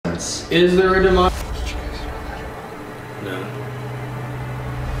sense. Is there a demonic? No.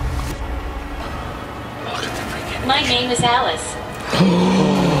 My name is Alice.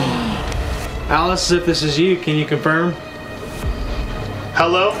 Alice, if this is you, can you confirm?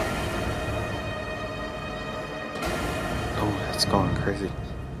 Hello? Oh, that's going crazy.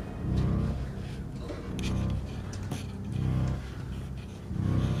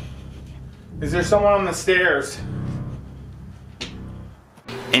 Is there someone on the stairs?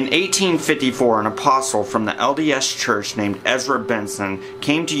 In 1854, an apostle from the LDS Church named Ezra Benson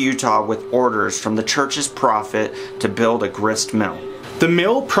came to Utah with orders from the church's prophet to build a grist mill. The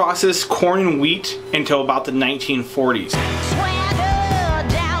mill processed corn and wheat until about the 1940s.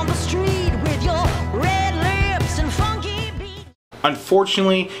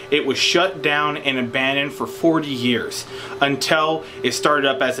 Unfortunately, it was shut down and abandoned for 40 years until it started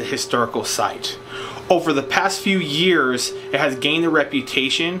up as a historical site. Over the past few years, it has gained the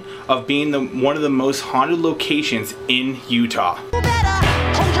reputation of being one of the most haunted locations in Utah.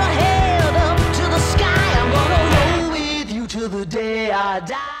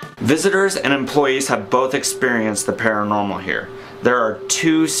 Visitors and employees have both experienced the paranormal here. There are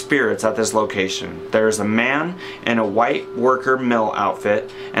two spirits at this location. There is a man in a white worker mill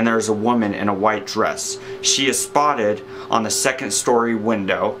outfit, and there is a woman in a white dress. She is spotted on the second-story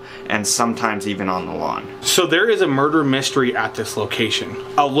window and sometimes even on the lawn. So there is a murder mystery at this location.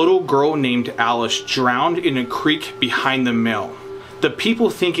 A little girl named Alice drowned in a creek behind the mill. The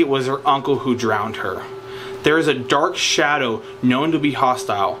people think it was her uncle who drowned her. There is a dark shadow known to be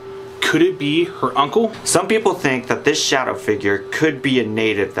hostile. Could it be her uncle? Some people think that this shadow figure could be a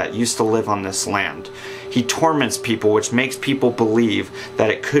native that used to live on this land. He torments people, which makes people believe that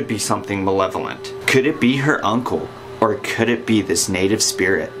it could be something malevolent. Could it be her uncle? Or could it be this native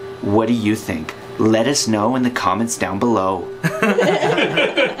spirit? What do you think? Let us know in the comments down below.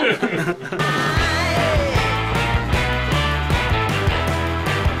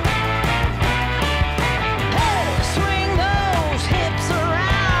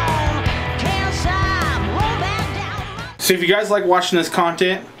 So if you guys like watching this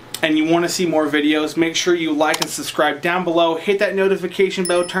content and you want to see more videos, make sure you like and subscribe down below. Hit that notification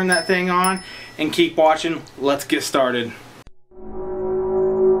bell, turn that thing on, and keep watching. Let's get started.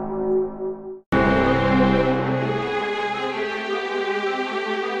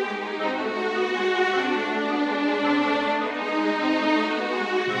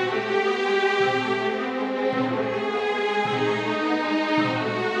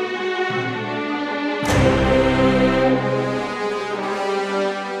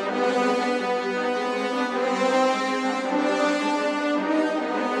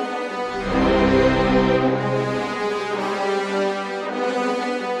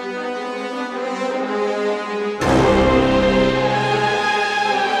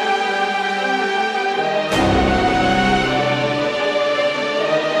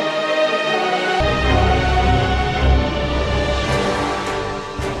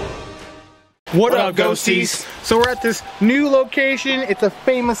 What up, ghosties? So we're at this new location. It's a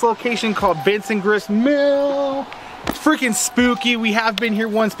famous location called Benson Grist Mill. It's freaking spooky. We have been here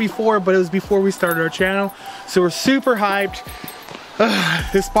once before, but it was before we started our channel. So we're super hyped.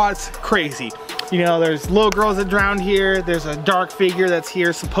 This spot's crazy. You know, there's little girls that drowned here. There's a dark figure that's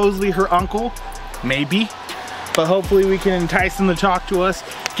here, supposedly her uncle, maybe. But hopefully we can entice them to talk to us,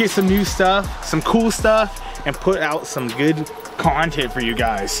 get some new stuff, some cool stuff, and put out some good content for you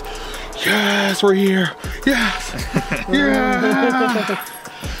guys. Yes, we're here. Yes. Yeah.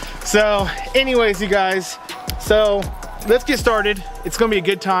 So anyways, you guys, so let's get started. It's gonna be a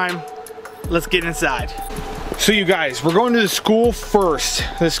good time. Let's get inside. So you guys, we're going to the school first.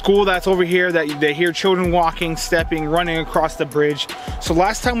 The school that's over here that they hear children walking, stepping, running across the bridge. So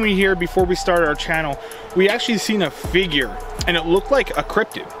last time we were here, before we started our channel, we actually seen a figure and it looked like a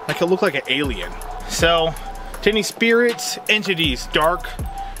cryptid, like it looked like an alien. So to any spirits, entities, dark,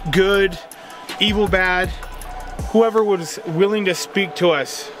 good, evil, bad, whoever was willing to speak to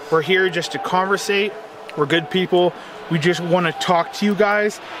us, we're here just to conversate. We're good people. We just want to talk to you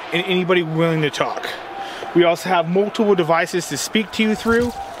guys and anybody willing to talk. We also have multiple devices to speak to you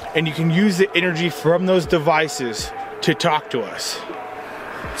through, and you can use the energy from those devices to talk to us.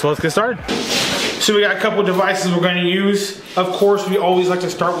 So let's get started. So we got a couple devices we're going to use. Of course, we always like to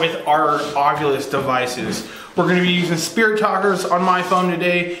start with our Oculus devices. We're going to be using Spirit Talkers on my phone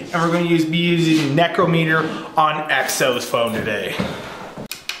today, and we're going to be using Necrometer on Exo's phone today.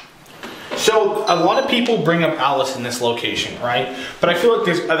 So a lot of people bring up Alice in this location, right? But I feel like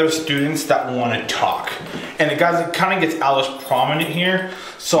there's other students that want to talk. And the guys, it kind of gets Alice prominent here.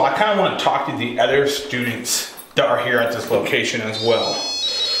 So I kind of want to talk to the other students that are here at this location as well.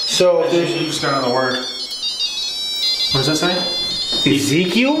 So You just got another word. What does that say?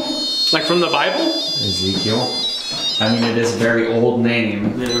 Ezekiel? Like from the Bible? Ezekiel. I mean, it is a very old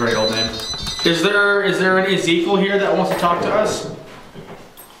name. It is a very old name. Is there any Ezekiel here that wants to talk to us?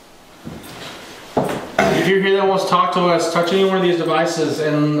 If you're here that wants to talk to us, touch any one of these devices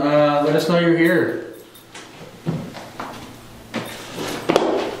and let us know you're here.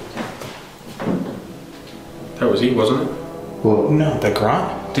 That was he, wasn't it? Well, No, the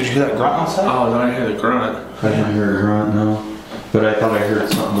grunt? Did you hear that grunt outside? Oh, no, I hear the grunt. I didn't hear a grunt, no. But I thought I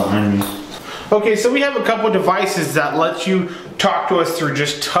heard something behind me. Okay, so we have a couple devices that let you talk to us through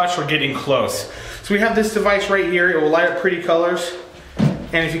just touch or getting close. So we have this device right here. It will light up pretty colors.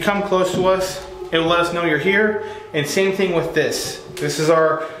 And if you come close to us, it will let us know you're here. And same thing with this. This is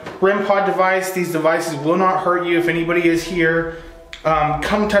our REM pod device. These devices will not hurt you if anybody is here.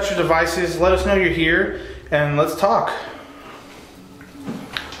 Come touch your devices. Let us know you're here. And let's talk.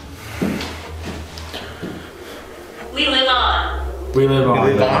 We live on. We live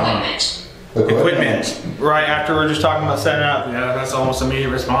on. Equipment. Right after we're just talking about setting up. Yeah, that's almost immediate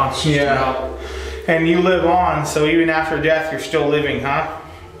response. Yeah. And you live on, so even after death, you're still living, huh?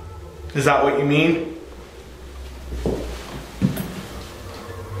 Is that what you mean?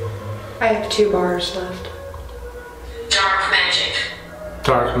 I have 2 bars left. Dark magic.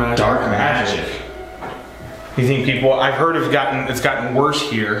 Dark magic. Dark magic. You think people? I've heard it's gotten worse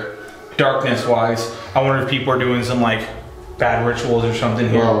here, darkness-wise. I wonder if people are doing some like bad rituals or something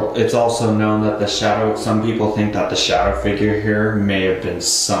here. Well, it's also known that some people think that the shadow figure here may have been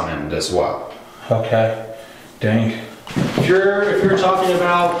summoned as well. Okay. Dang. If you're talking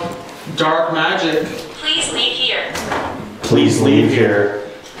about dark magic, Please leave here. Please leave here.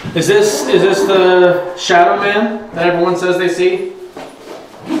 is this the shadow man that everyone says they see?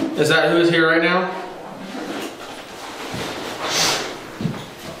 Is that who is here right now?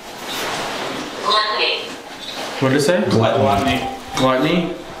 Gluttony. What did it say? Gluttony.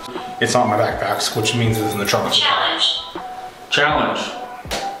 Gluttony. It's not in my backpacks, which means it's in the trunk. Challenge. Challenge.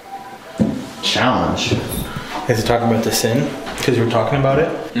 Challenge. Is it talking about the sin? Because you were talking about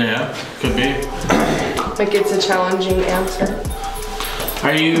it. Yeah, could be. Like it's a challenging answer.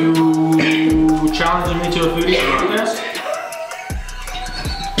 Are you challenging me to a foodie contest?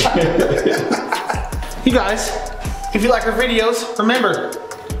 You guys, if you like our videos, remember,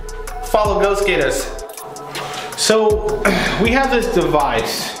 follow Ghost Get Us. So, we have this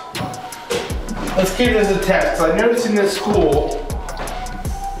device. Let's give this a test. I noticed in this school,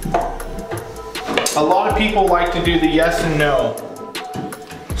 a lot of people like to do the yes and no.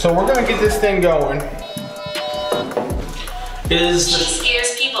 So we're gonna get this thing going. She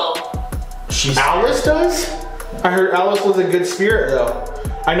scares people. Alice does? I heard Alice was a good spirit though.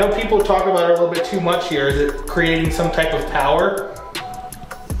 I know people talk about her a little bit too much here. Is it creating some type of power?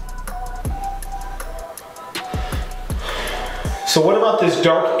 So what about this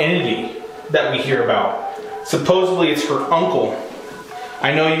dark entity that we hear about? Supposedly it's her uncle.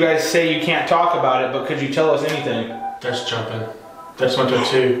 I know you guys say you can't talk about it, but could you tell us anything? That's jumping. That's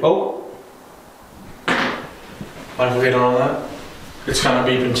 122. Oh, Mind if we get on that? It's kind of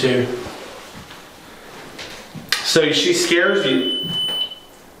beeping too. so she scares you.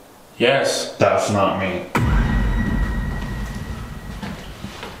 Yes. That's not me.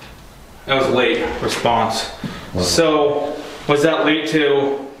 That was late response. So was that late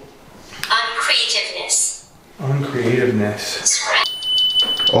to Uncreativeness. uncreativeness?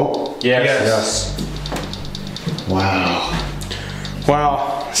 Oh. Yes. Wow.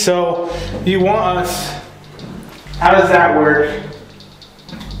 Wow. So you want us? How does that work?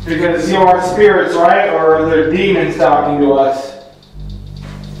 Because you are spirits, right? Or are there demons talking to us?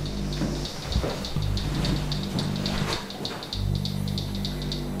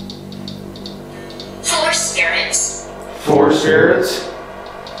 Four spirits. 4 spirits.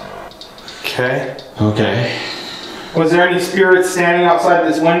 Okay. Okay. Was there any spirits standing outside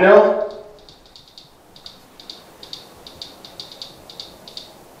this window?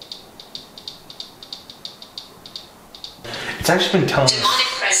 It's actually been telling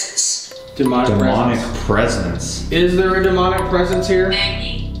us. Demonic presence. Demonic Presence. Is there a demonic presence here?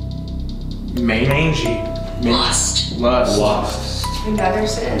 Magni. Mangy. Lust. Lust. Lost. Another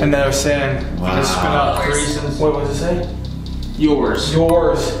sin. Another sin. Wow. It's been out 3 since. What was it say? Yours.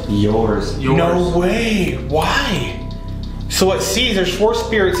 Yours. Yours. No way. Why? So it sees, there's 4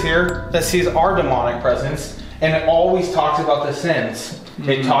 spirits here that sees our demonic presence, and it always talks about the sins.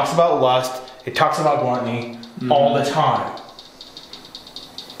 It talks about lust. It talks about gluttony all the time.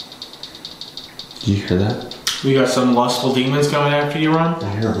 Do you hear that? We got some lustful demons coming after you, Ron.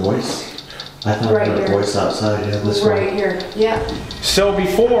 I hear a voice. I thought Right there was a here. voice outside. Yeah, this Right one. here. Yeah. So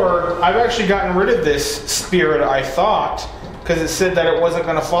before, I've actually gotten rid of this spirit, I thought, because it said that it wasn't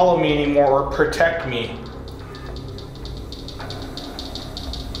going to follow me anymore or protect me.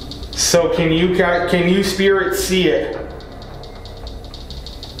 So can you spirit see it?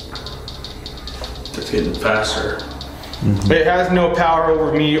 It's getting faster. It has no power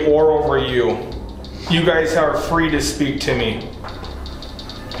over me or over you. You guys are free to speak to me.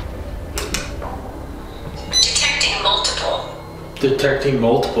 Detecting multiple. Detecting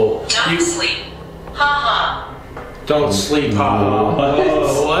multiple. Don't sleep. Ha Don't sleep.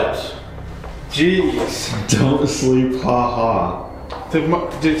 Oh, what? Jeez. Don't sleep, ha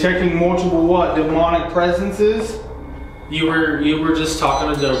Detecting multiple what? Demonic presences? You were just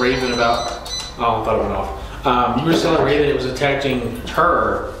talking to Raven about. Oh, I thought it went off. You were telling Raven it was detecting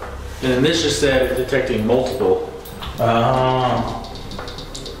her, and then this just said detecting multiple. ha.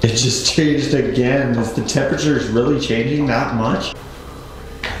 It just changed again. Is the temperatures really changing that much?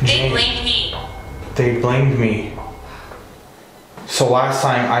 ha. They blamed me. They blamed me. So last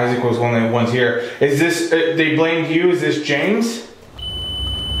time Isaac was one of the ones here. Is this, they blamed you? Is this James?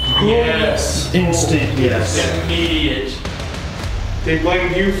 Yes. Instant, yes. Immediate. They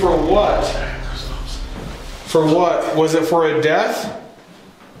blamed you for what? For what? Was it for a death?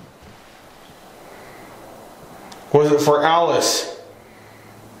 Was it for Alice?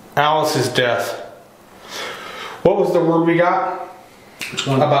 Alice's death. What was the word we got? Which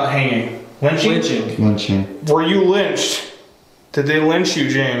one? About hanging. Lynching? Lynching. Lynching. Were you lynched? Did they lynch you,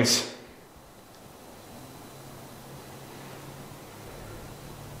 James?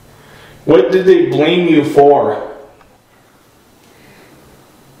 What did they blame you for?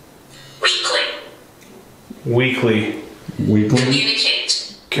 Weekly. Weekly. Weekly?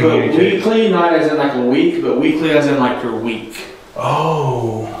 Communicate. But Communicate. weekly, not as in like a week, but weekly as in like your week.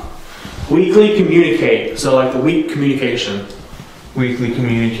 Oh. Weekly communicate. So like the week communication. Weekly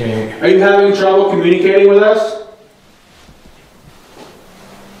communicate. Are you having trouble communicating with us?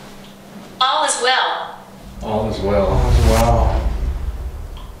 All is well. All is well. Wow.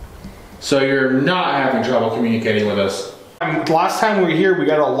 So you're not having trouble communicating with us. Last time we were here, we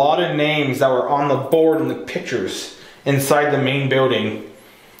got a lot of names that were on the board and the pictures inside the main building.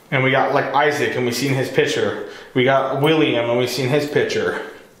 And we got like Isaac, and we seen his picture. We got William, and we seen his picture.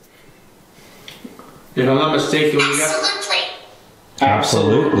 If I'm not mistaken, we got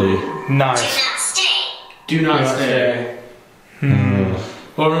Absolutely. Absolutely. Nice. Do not stay. do not stay.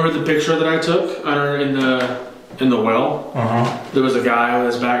 Well, remember the picture that I took under in the well? There was a guy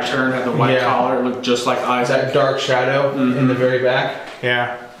with his back turned, had the white collar, it looked just like Isaac. That dark shadow in the very back.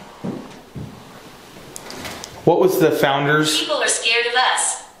 Yeah. What was the founders? People are scared of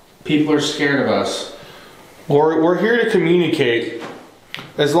us. People are scared of us. We're here to communicate.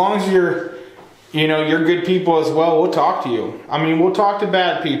 As long as you're good people as well, we'll talk to you. I mean, we'll talk to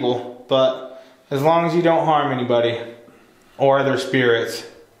bad people, but as long as you don't harm anybody or other spirits.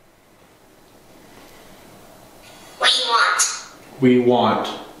 What do you want? We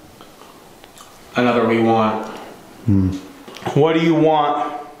want. Another we want. What do you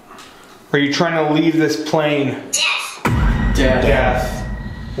want? Are you trying to leave this plane? Death. Death.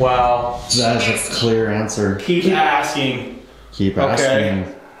 Wow. That is a clear answer. Keep asking. Keep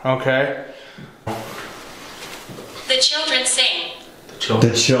asking. Okay. The children sing.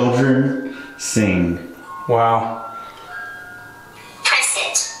 The children sing. Wow. Press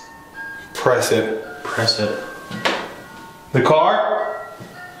it. Press it. Press it. The car?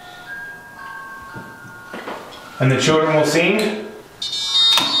 And the children will sing?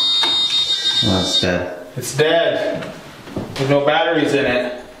 Oh, that's dead. It's dead. There's no batteries in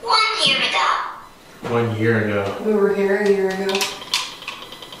it. 1 year ago. 1 year ago. We were here a year ago.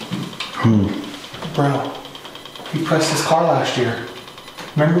 Bro, you pressed this car last year.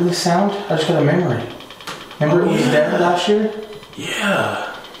 Remember the sound? I just got a memory. Remember it was dead last year?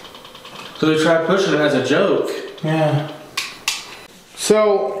 Yeah. So they tried pushing it as a joke. Yeah.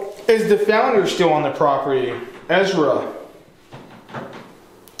 So, is the founder still on the property? Ezra.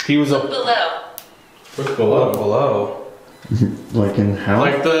 He was Look a below. Look below. below. Like in hell?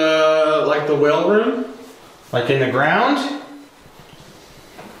 Like the well room? Like in the ground?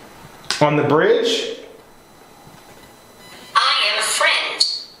 On the bridge? I am a friend.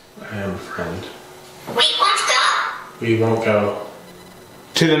 I am a friend. We won't go. We won't go.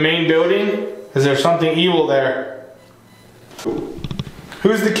 To the main building? Is there something evil there?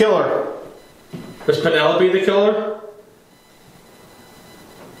 Who's the killer? Is Penelope the killer?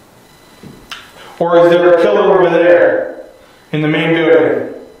 Or is there a killer over there? In the main building?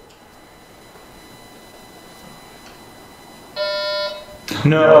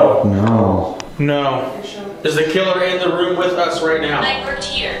 No. No. No. Is the killer in the room with us right now? I worked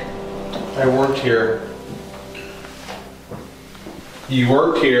here. I worked here. You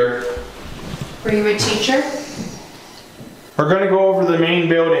worked here. Were you a teacher? We're gonna go over the main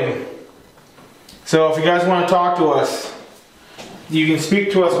building. So if you guys want to talk to us, you can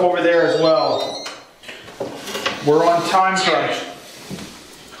speak to us over there as well. We're on time crunch.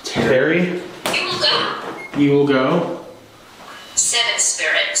 Terry? You will go. You will go. 7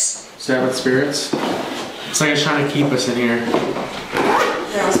 spirits. 7 spirits. It's like it's trying to keep us in here.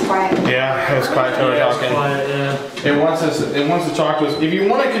 That was quiet. Yeah, it was quiet till we're talking. Quiet, yeah. It wants to talk to us. If you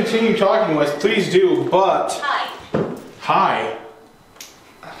want to continue talking to us, please do, but Hi. hi.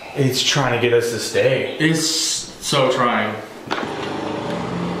 It's trying to get us to stay. It's so trying.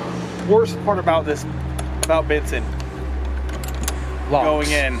 Worst part about Benson. Going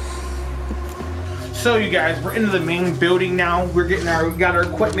in. So you guys, we're into the main building now. We got our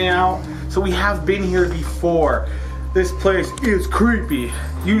equipment out. So we have been here before. This place is creepy.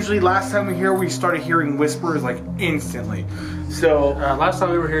 Usually last time we were here, we started hearing whispers like instantly. So Last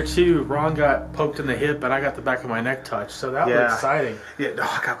time we were here too, Ron got poked in the hip and I got the back of my neck touched. So that was exciting. yeah,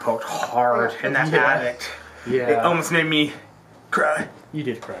 I got poked hard in that attic. Yeah. It almost made me cry. You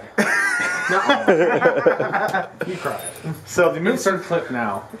did cry. You cried. So they moved Insert clip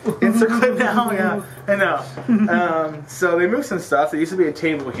now. Insert clip now, yeah. I know. So they moved some stuff. There used to be a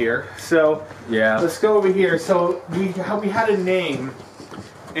table here. So Yeah. let's go over here. So we had a name,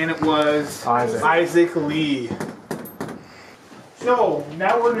 and it was Isaac Lee. So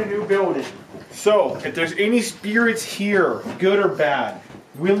now we're in a new building. So if there's any spirits here, good or bad,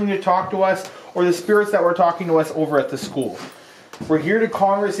 willing to talk to us, or the spirits that were talking to us over at the school, we're here to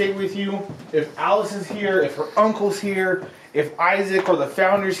conversate with you. If Alice is here, if her uncle's here, if Isaac or the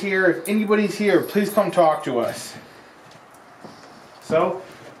founder's here, if anybody's here, please come talk to us. So,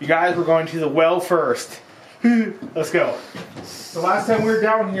 you guys, we're going to the well first. Let's go. The last time we were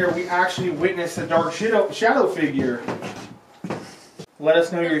down here, we actually witnessed a dark shadow figure. Let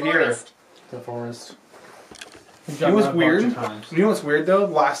us know you're here. The forest. You know what's weird? You know what's weird though?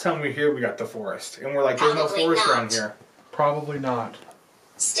 Last time we were here, we got the forest. And we're like, there's no Probably forest not. around here. Probably not.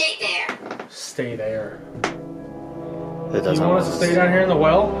 Stay there. Stay there. It You want us to stay down here in the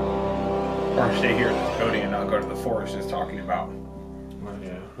well? Or stay here in this building and not go to the forest it's talking about. Well,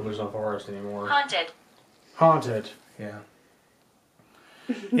 yeah. Well, there's no forest anymore. Haunted. Haunted. Yeah.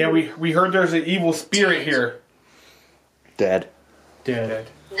 Yeah, we heard there's an evil spirit here. Dead. Dead.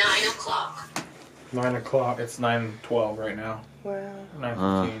 9 o'clock. 9 o'clock. It's 9:12 right now. Wow.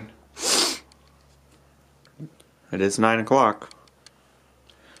 9:15. It is 9 o'clock.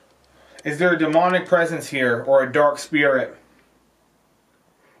 Is there a demonic presence here or a dark spirit?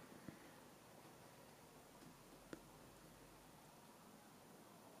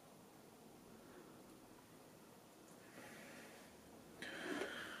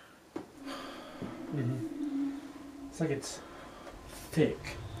 It's like it's thick.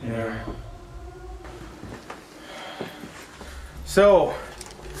 Yeah. So,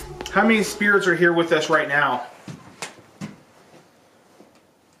 how many spirits are here with us right now?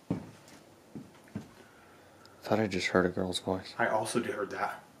 Thought I just heard a girl's voice. I also did heard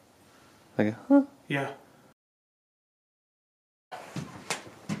that. Like, huh? Yeah.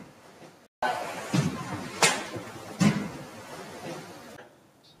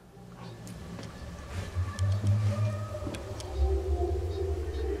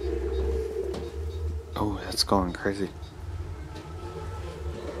 Oh, that's going crazy.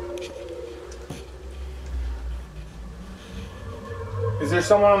 Is there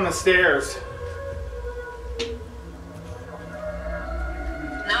someone on the stairs?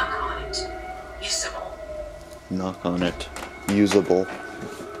 Knock on it. Usable. Knock on it. Usable.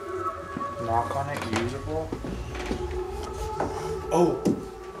 Knock on it, usable. Oh,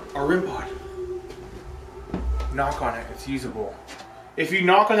 our REM pod. Knock on it, it's usable. If you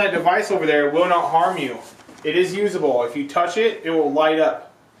knock on that device over there, it will not harm you. It is usable. If you touch it, it will light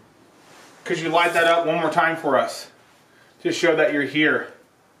up. Could you light that up one more time for us? To show that you're here.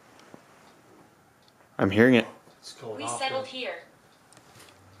 I'm hearing it. It's going We off. settled here.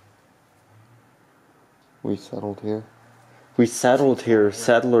 We settled here. We settled here,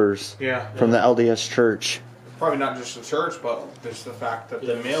 settlers. Yeah. From the LDS church. Probably not just the church, but just the fact that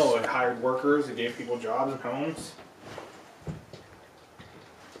the mill had hired workers, it gave people jobs and homes.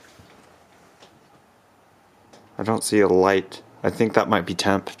 I don't see a light. I think that might be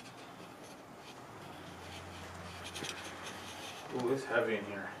temp. Ooh, it's heavy in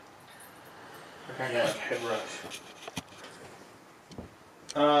here. I kind of got like head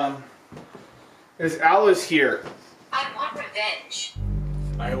rush. Is Alice here? I want revenge.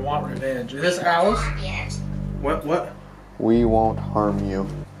 I want revenge. Is this Alice? Yet. What? We won't harm you.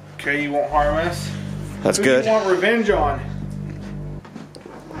 Okay, you won't harm us. That's Who good. do you want revenge on?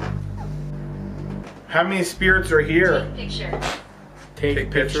 How many spirits are here? Picture. Take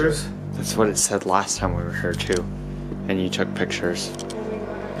pictures. That's what it said last time we were here too. And you took pictures.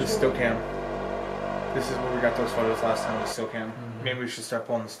 This still cam. This is where we got those photos last time. The still cam. Maybe we should start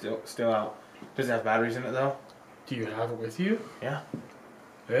pulling the still out. Does it have batteries in it though? Do you have it with you? Yeah.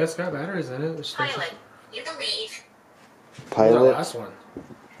 Yeah, it's got batteries in it. Pilot. You believe. The Pilot, last one.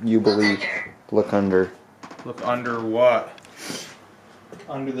 you Look believe. under. Look under. Look under what?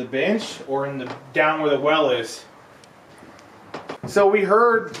 Under the bench or in the down where the well is? So we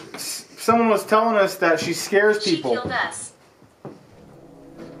heard someone was telling us that she scares She people. killed us.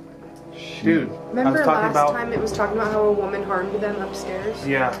 Dude, Remember I was talking last about time it was talking about how a woman harmed them upstairs?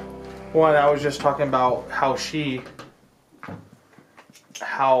 yeah. Well, I was just talking about how Do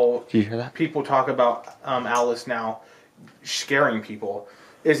you hear that? people talk about Alice now scaring people.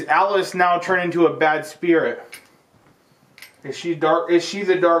 Is Alice now turned into a bad spirit? Is she dark? Is she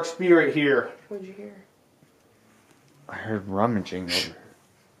the dark spirit here? What'd you hear? I heard rummaging over here.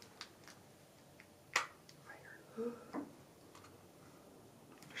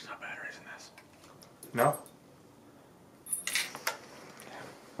 There's no batteries in this. No?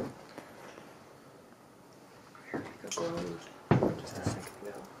 Just a second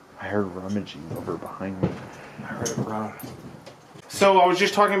ago. I heard rummaging over behind me. I heard it run. So I was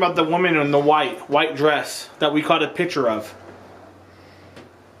just talking about the woman in the white dress that we caught a picture of.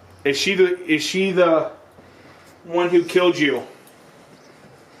 Is she the one who killed you?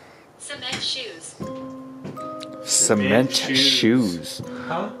 Cement shoes. Cement shoes.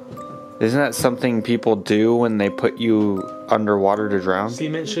 Huh? Isn't that something people do when they put you underwater to drown?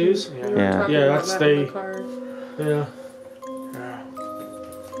 Cement shoes? We were Yeah. talking Yeah, about that's that in they- the car. Yeah.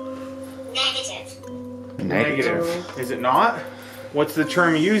 Negative. Negative. Is it not? What's the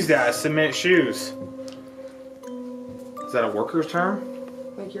term used as? Cement shoes. Is that a worker's term?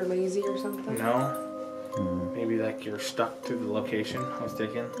 Like you're lazy or something? No. Maybe like you're stuck to the location. I was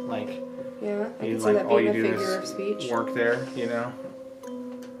thinking like Yeah, I you can see like that all being you a do figure of is speech. work there, you know.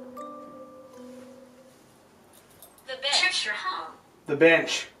 The bench. Check your home. The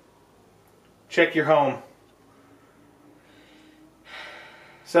bench. Check your home.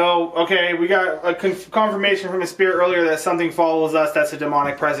 So, okay, we got a confirmation from a spirit earlier that something follows us. That's a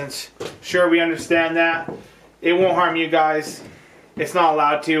demonic presence. Sure, we understand that. It won't harm you guys. It's not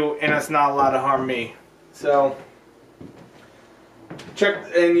allowed to, and it's not allowed to harm me. So, check,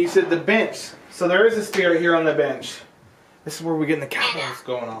 and you said the bench. So there is a spirit here on the bench. This is where we're getting the cowbells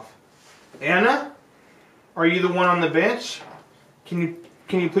going off. Anna? Are you the one on the bench? Can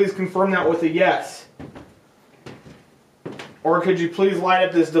you please confirm that with a yes? Or could you please light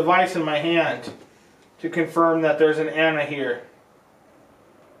up this device in my hand to confirm that there's an Anna here?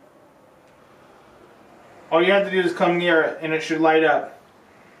 All you have to do is come near it and it should light up.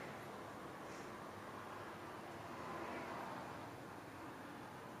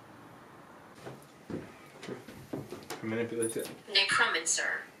 Manipulate it.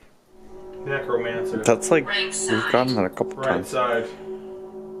 Necromancer. Necromancer. That's like, Right we've side. gotten that a couple Right times. side.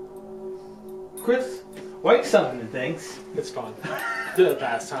 Chris, wake something to things. It's fun. Do it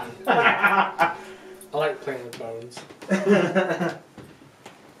past time. I like playing with bones.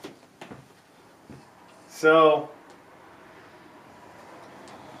 So,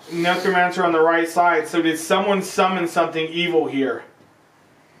 necromancer on the right side. So did someone summon something evil here?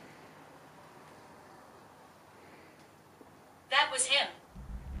 That was him.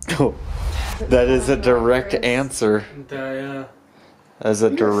 Oh, that is a direct answer. As a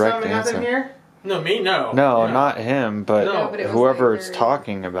You direct summon nothing answer. here? No, me, no. No, Yeah. not him, but No, but it was whoever like it's very-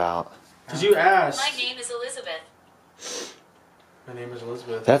 talking about. Did you ask? My name is Elizabeth. My name is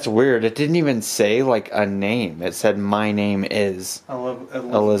Elizabeth. That's weird. It didn't even say like a name. It said my name is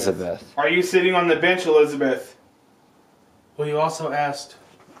Elizabeth. Are you sitting on the bench, Elizabeth? Well, you also asked.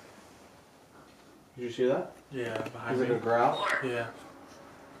 Did you see that? Yeah, behind Is it me. a growl? Or Yeah.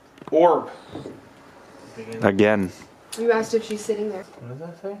 Orb. Again, You asked if she's sitting there. What does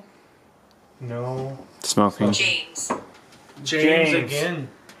that say? No. smoking. James. James James. again.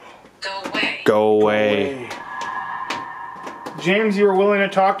 Go away. Go away. James, you were willing to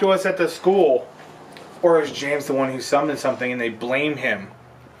talk to us at the school. Or is James the one who summoned something and they blame him?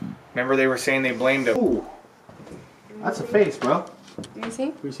 Remember they were saying they blamed him. Ooh. That's a face, bro. Do you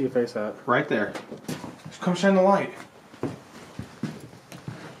see? We see a face at. Right there. Come shine the light.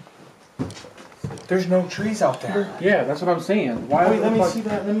 There's no trees out there. Yeah, that's what I'm saying. Why? Wait, let me see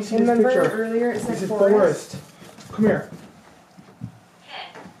that. Let me see this Remember picture. earlier it said This is forest? forest. Come here.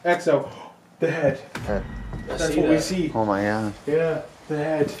 Head. Exo. The head. That's what we see. Oh my god. Yeah, the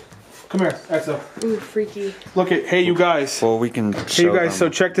head. Come here, Exo. Ooh, freaky. Look at, hey you guys. Well, we can show Hey you guys, them. so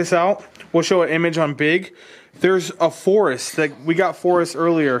check this out. We'll show an image on big. There's a forest. Like we got forest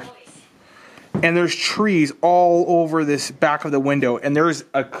earlier. And there's trees all over this back of the window. And there's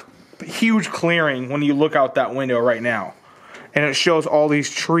a huge clearing when you look out that window right now. And it shows all these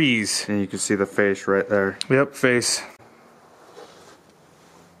trees. And you can see the face right there. Yep, face.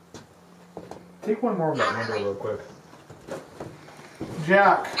 Take one more of that window real quick.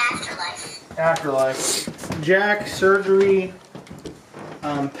 Jack. Afterlife. Jack, surgery.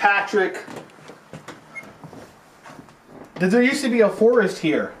 Patrick. There used to be a forest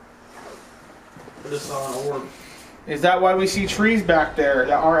here. I just saw an orb. Is that why we see trees back there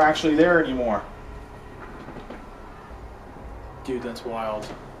that aren't actually there anymore? Dude, that's wild.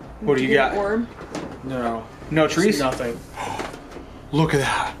 What do you got? Orb? No. No trees? Nothing. Look at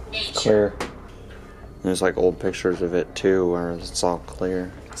that. Clear. There's like old pictures of it too where it's all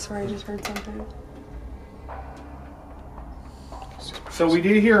clear. Sorry, I just heard something. So we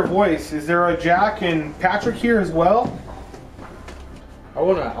did hear a voice. Is there a Jack and Patrick here as well? I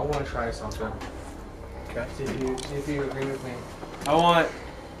wanna try something. Okay. See if you agree with me. I want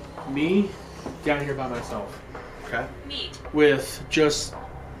me down here by myself. Okay. Meat. With just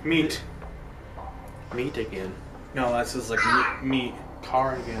Meat. meat again. No, that's just like meat.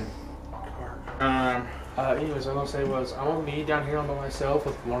 Car again. Anyways, what I was gonna say was I want me down here all by myself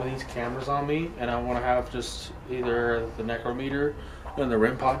with one of these cameras on me, and I want to have just either the necrometer and the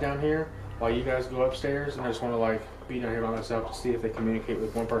REM pod down here while you guys go upstairs, and I just want to like be down here by myself to see if they communicate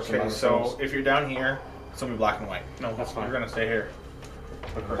with one person by Okay, themselves. so if you're down here, it's gonna be black and white. No, That's fine. You're gonna stay here.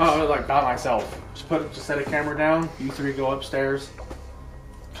 Oh, like by myself. Just set a camera down. You three go upstairs.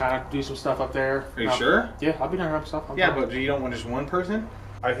 Kind of do some stuff up there. Are you sure? Yeah, I'll be down here by myself. Yeah, but you don't want just one person?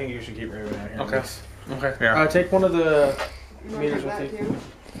 I think you should keep Raven down here. Okay. Okay. Yeah. Take one of the You want meters to with that you. too?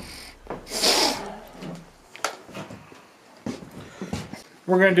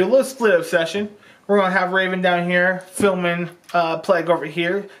 We're gonna do a little split up session. We're gonna have Raven down here filming Plague over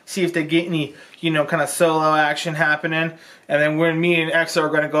here, see if they get any, kind of solo action happening. And then me and Exo are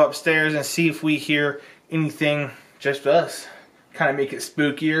gonna go upstairs and see if we hear anything, just us. Kind of make it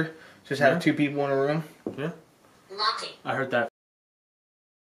spookier. Just have two people in a room. Yeah. Locking. I heard that.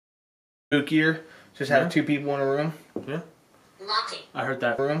 Spookier. Just have two people in a room. Yeah. Locking. I heard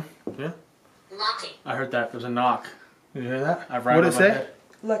that. Room. Yeah. Locking. I heard that. There's a knock. You hear that? I've What did it say?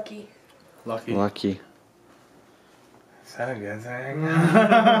 Lucky. Lucky. Lucky. Is that a good thing?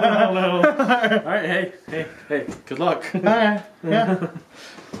 All right. Hey. Good luck. Alright. Yeah.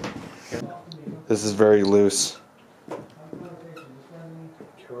 This is very loose.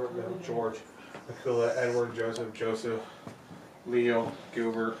 George, Aquila, Edward, Joseph, Leo,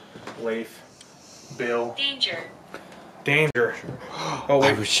 Gilbert, Leif, Bill. Danger. Danger. Oh I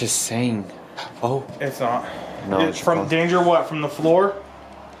wait, was just saying. Oh. it's not. No, It's from not. danger. What? From the floor?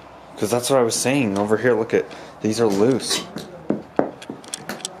 Because that's what I was saying. Over here, look at these are loose.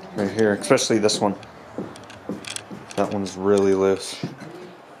 Right here, especially this one. That one's really loose.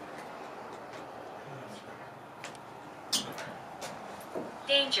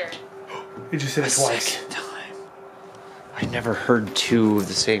 Danger. You just said it twice. Second time. I never heard two of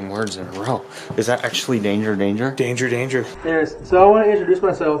the same words in a row. Is that actually danger? Danger, danger. Yes. So I want to introduce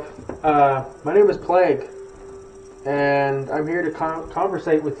myself. My name is Plague, and I'm here to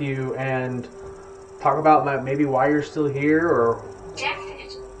conversate with you and talk about maybe why you're still here or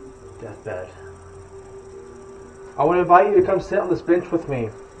deathbed. I want to invite you to come sit on this bench with me.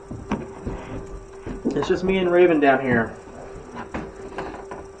 It's just me and Raven down here.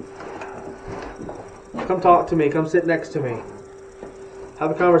 Come talk to me. Come sit next to me.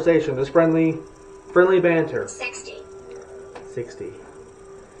 Have a conversation. Just friendly banter. 60. 60.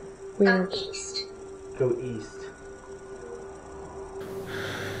 Weird. Go east. Go east.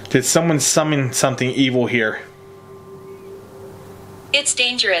 Did someone summon something evil here? It's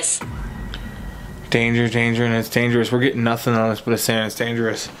dangerous. Danger, and it's dangerous. We're getting nothing on this, but it's saying it's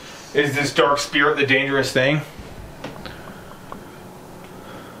dangerous. Is this dark spirit the dangerous thing?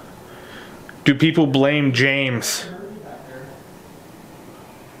 Do people blame James?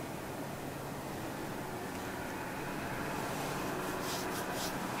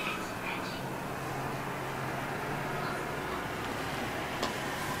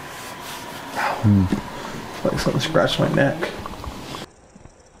 Like something scratched my neck.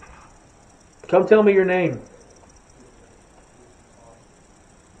 Come tell me your name.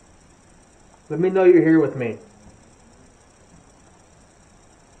 Let me know you're here with me.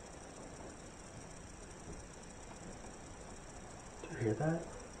 Did you hear that?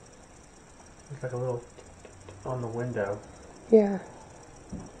 Like a little on the window. Yeah.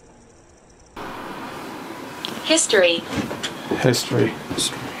 History. History.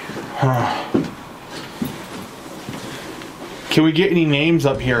 Huh. Can we get any names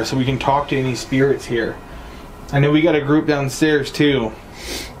up here so we can talk to any spirits here? I know we got a group downstairs too.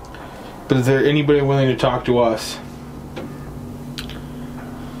 But is there anybody willing to talk to us?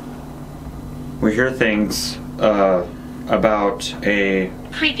 We hear things about a...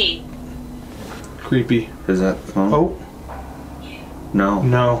 Creepy. Creepy. Is that the phone? Oh. No.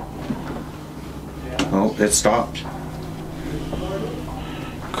 No. Oh, it stopped.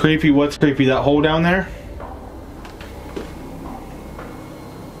 Creepy, what's creepy? That hole down there?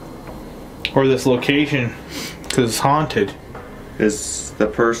 Or this location? Because it's haunted. Is the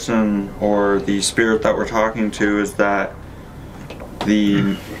person or the spirit that we're talking to, is that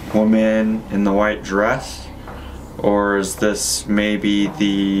the woman in the white dress? Or is this maybe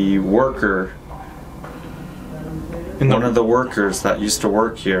the worker? One of the workers that used to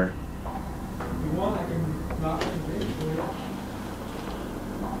work here?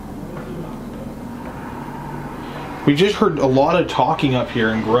 We just heard a lot of talking up here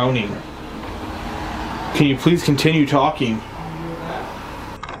and groaning. Can you please continue talking?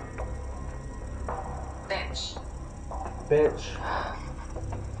 Bench. Bench.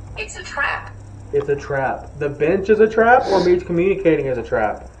 It's a trap. It's a trap. The bench is a trap, or me communicating is a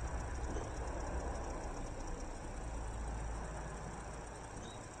trap?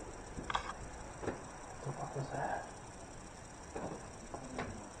 What the fuck was that?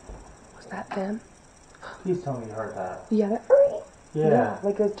 Was that them? Please tell me you heard that. Yeah. That, Yeah.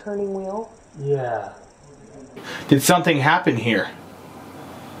 like a turning wheel. Yeah. Did something happen here?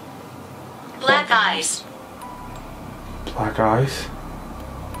 Black eyes. Black eyes?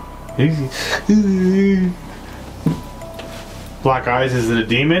 Easy. Black eyes, is it a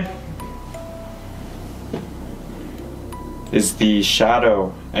demon? Is the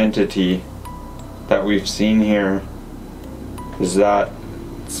shadow entity that we've seen here, is that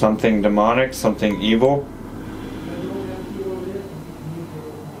something demonic, something evil?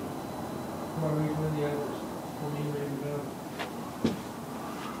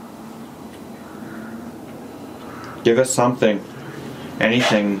 Give us something.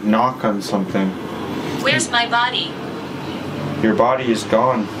 Anything. Knock on something. Where's my body? Your body is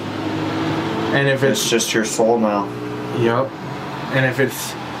gone. And if It's just your soul now. Yep. And if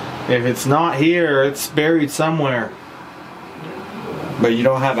it's not here, it's buried somewhere. But you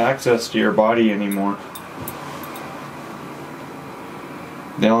don't have access to your body anymore.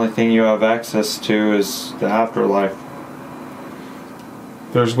 The only thing you have access to is the afterlife.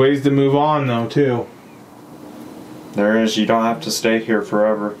 There's ways to move on though too. There is. You don't have to stay here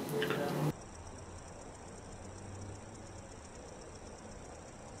forever.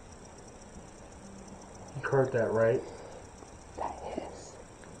 You heard that, right? That hiss.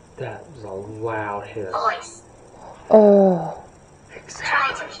 That was a loud hiss. Voice. Oh.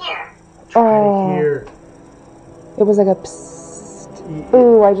 Trying to hear. Oh. Right here. It was like a psst.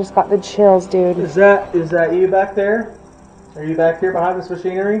 Ooh, I just got the chills, dude. Is that you back there? Are you back here behind this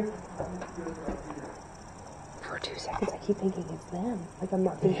machinery? For 2 seconds, I keep thinking it's them. Like, I'm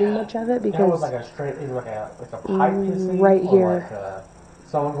not thinking much of it That was because like a straight, either like a pipe hissing, right or here. like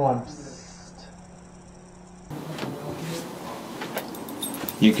someone going. Psst.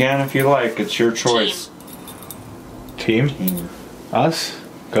 You can if you like. It's your choice. Team? Us?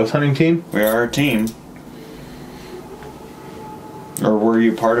 Ghost hunting team? We are a team. Or were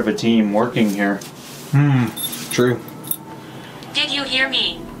you part of a team working here? True. Did you hear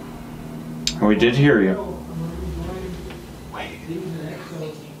me? We did hear you.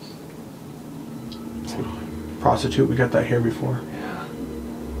 Prostitute, we got that here before. A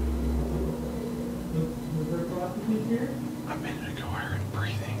minute ago I heard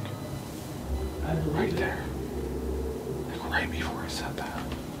breathing. Right there. Like right before I said that.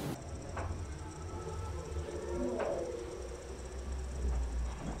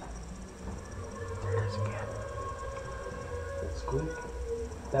 There it is again. It squeaked.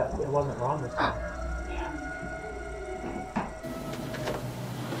 That it wasn't wrong this time.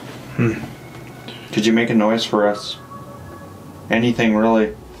 Could you make a noise for us? Anything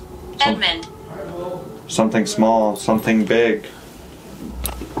really. Edmund. Something small, something big.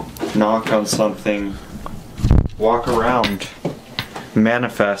 Knock on something. Walk around.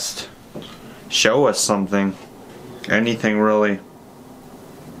 Manifest. Show us something. Anything really.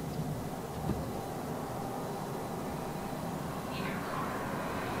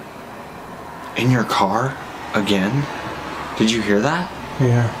 In your car? Again? Did you hear that?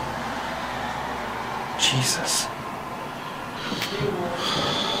 Yeah. Jesus.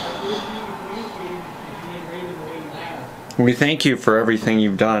 We thank you for everything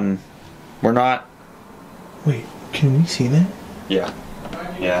you've done. We're not... Wait, can we see that? Yeah.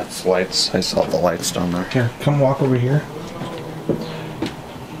 Yeah, it's lights. I saw the lights down there. Here, come walk over here.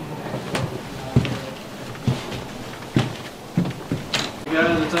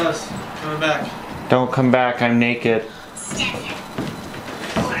 Guys, it's us. Coming back. Don't come back, I'm naked.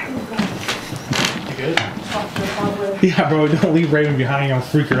 You good? Yeah, bro, don't leave Raven behind you. I'll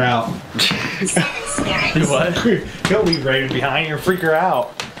freak her out. What? Don't leave Raven behind you. Freak her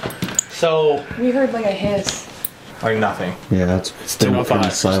out. So, We heard like a hiss. like nothing. Yeah, it's been pretty 2:05,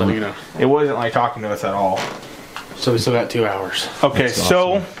 so silent. you know. It wasn't like talking to us at all. So we still got 2 hours. Okay, That's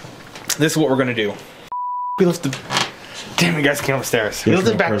so awesome. this is what we're gonna do. We left the. Damn, you guys came upstairs. We left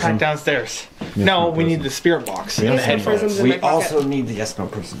the Yes, no backpack prism. downstairs. Yes, No, no we prism. need the spirit box. Yeah. And the Yes, no headphones. prisms in We my pocket. also need the yes no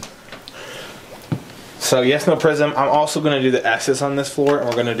person. So yes, no prism. I'm also gonna do the S's on this floor, and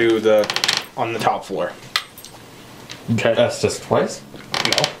we're gonna do the on the top floor. Okay. That's just twice?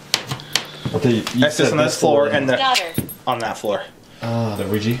 No, S's on this floor and the Daughter. on that floor. Ah, the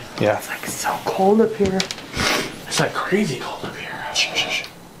Ouija. Yeah. It's so cold up here. It's like crazy cold up here.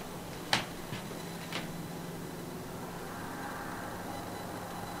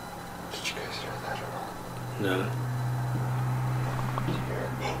 Did you guys hear that at all? No.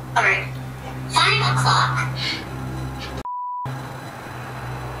 Alright. 5 o'clock.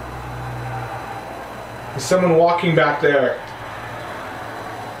 There's someone walking back there.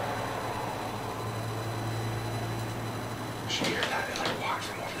 Did you hear that? It like walked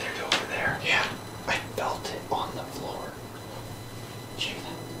from over there to over there. Yeah, I felt it on the floor. Did you hear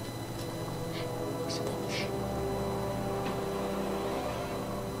that?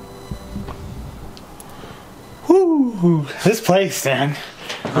 Whoo! This place, man.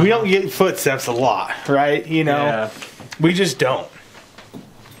 We don't get footsteps a lot, right? You know, Yeah. we just don't.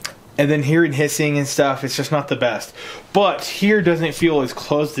 And then hearing hissing and stuff, it's just not the best. But here doesn't feel as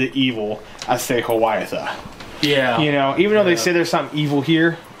close to evil as, say, Hawaii. Yeah. You know, even though they say there's something evil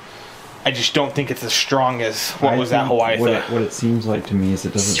here, I just don't think it's as strong as what was at Hawaii. What it seems like to me is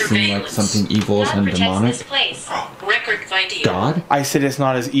it doesn't seem like something evil God and protects demonic. this place. Record finding. God? I said it's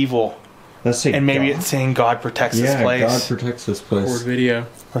not as evil. Let's say And maybe God. it's saying God protects Yeah, this place. God protects this place. Record video.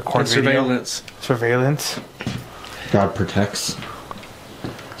 Record And video. surveillance. Surveillance. God protects.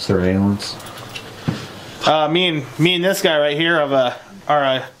 Surveillance. Me and this guy right here are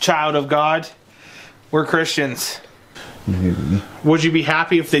a child of God. We're Christians. Maybe. Would you be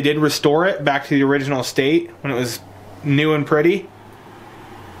happy if they did restore it back to the original state when it was new and pretty?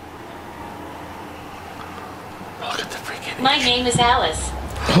 Look at the freaking. My name is Alice.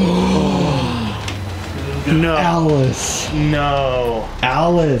 No. Alice. No.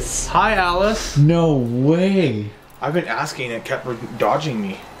 Alice. Hi, Alice. No way. I've been asking, it kept dodging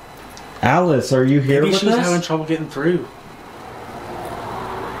me. Alice, are you here Maybe with she's us? having trouble getting through.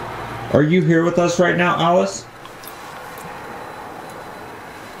 Are you here with us right now, Alice?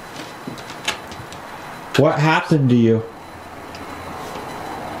 What happened to you?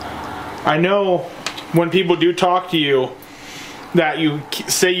 I know when people do talk to you that you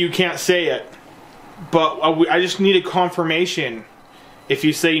say you can't say it, but I just need a confirmation. If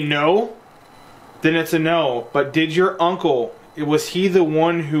you say no, then it's a no. But did your uncle, was he the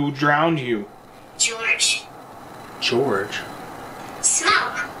one who drowned you? George. George.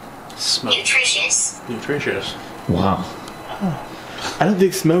 Smoke. Smoke. Nutritious. Nutritious. Wow. I don't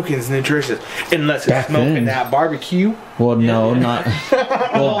think smoking is nutritious unless it's Back smoking then. that barbecue. Well, no, not.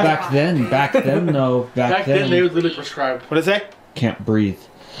 Well, back then, no. Back then, they would literally prescribe. What did it say? Can't breathe.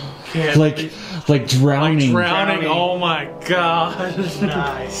 Can't Like drowning. drowning. Oh my god.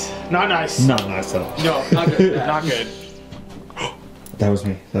 Nice. Not nice. Not nice at all. No, not good. Not good. That was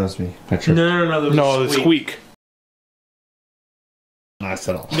me. I tripped. No. No, the squeak. Nice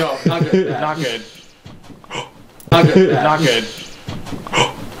at all. No, not good. Not good. Not good. Not good.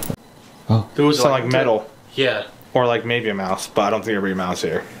 There was Sound like metal. Yeah. Or like maybe a mouse, but I don't think there'll be a mouse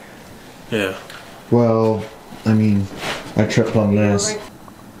here. Yeah. Well, I mean, I tripped on this.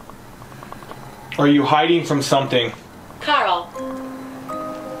 Are you hiding from something? Carl.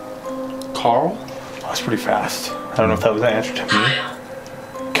 Carl? Oh, that's pretty fast. I don't know if that was the answer to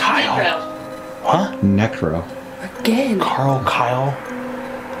me. Kyle. Necro. Huh? Necro. Again. Carl, Kyle,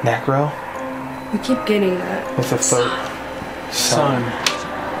 Necro. We keep getting that. What's the third? Son.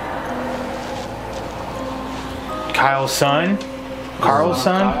 Kyle's son? Carl's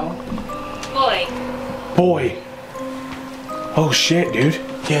son? Boy. Boy. Oh shit, dude.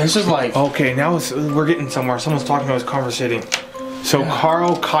 Yeah, this is like. Okay, now we're getting somewhere. Someone's talking to us, conversating. So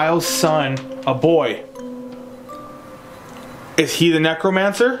Carl, Kyle's son, a boy. Is he the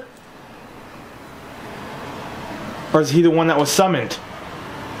necromancer? Or is he the one that was summoned?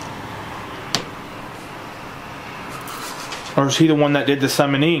 Or is he the one that did the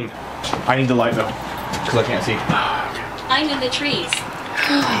summoning? I need the light though, because I can't see. I'm in the trees.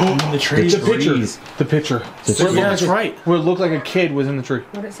 In the trees. The picture. The picture. Yeah, that's right. Where it looked like a kid was in the tree.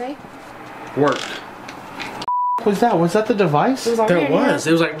 What did it say? Work. Was that? Was that the device? It was on There your it was. hand.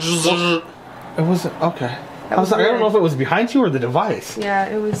 It was like. It wasn't. Okay. That I was like, I don't weird. know if it was behind you or the device. Yeah,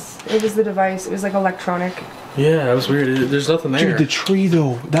 it was the device. It was like electronic. Yeah, that was weird. There's nothing there. Dude, the tree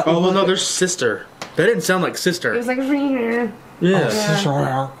though. That Oh well, no, there's sister. That didn't sound like sister. It was like yeah.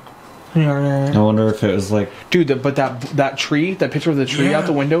 Yeah. I wonder if it was like. Dude, but that tree, that picture of the tree Yeah. out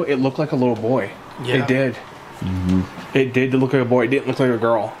the window, it looked like a little boy. Yeah. It did. It did look like a boy. It didn't look like a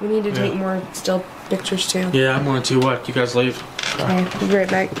girl. We need to take more still pictures too. Yeah, I'm going to what? You guys leave. Okay, we'll be right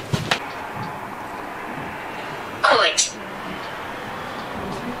back. Quit.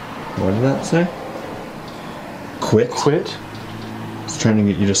 What did that say? Quit? Quit. It's trying to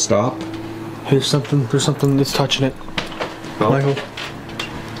get you to stop. There's something that's touching it. Oh. Michael.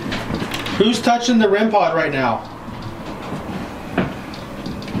 Who's touching the REM pod right now?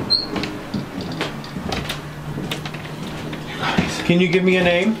 Can you give me a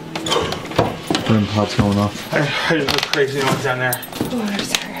name? REM pod's going off. I just look crazy ones down there. Oh,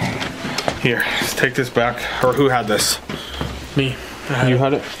 sorry. Here, let's take this back. Or who had this? Me. You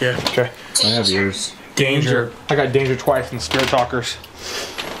had it? Yeah. Okay. I have yours. Danger. I got danger twice in Spirit Talkers.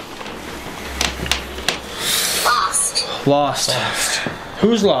 Lost. Lost.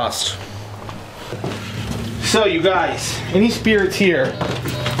 Who's lost? So you guys, any spirits here?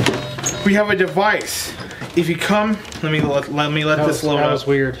 We have a device. If you come, let me let this load That up. was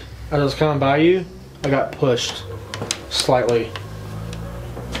weird. As I was coming by you, I got pushed slightly.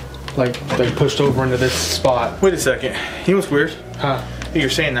 Like pushed over into this spot. Wait a second. You know what's weird? Huh? You're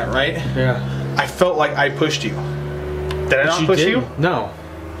saying that, right? Yeah. I felt like I pushed you. Did I not push you? didn't. No.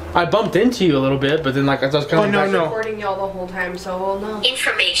 I bumped into you a little bit, but then like as I was coming no, back. no. Recording y'all the whole time, so we'll know.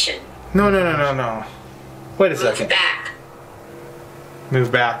 Information. No. Wait a Move second. back.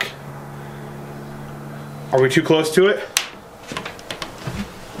 Move back. Are we too close to it?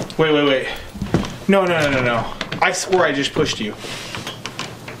 Wait. No. I swore I just pushed you.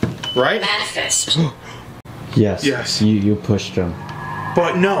 Right? Manifest. Yes. Yes. You pushed him.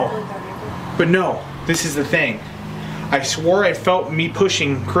 But no. This is the thing. I swore I felt me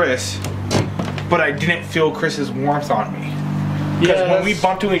pushing Chris, but I didn't feel Chris's warmth on me. Because when we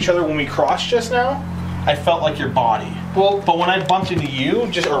bumped into each other when we crossed just now, I felt like your body. Well, but when I bumped into you,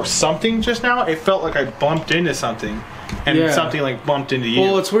 or something just now, it felt like I bumped into something. And Yeah. something like bumped into you.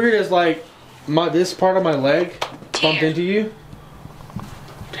 Well, what's weird is like this part of my leg bumped into you.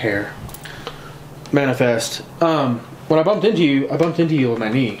 Tear. Manifest. When I bumped into you with my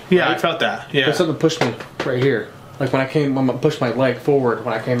knee. yeah, right? I felt that. Yeah. But something pushed me right here. Like when I pushed my leg forward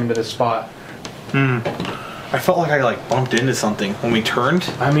when I came into this spot. I felt like I bumped into something when we turned.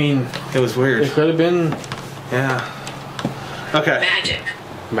 I mean, It was weird. it could have been Yeah. Okay. Magic.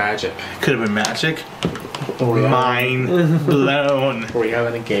 magic. Could have been magic. Or Mind blown. Were we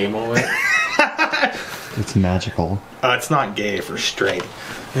having a gay moment? It's magical. It's not gay for straight.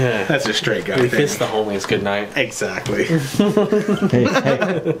 Yeah. That's a straight guy We thing. kissed the homies goodnight. Exactly. Hey.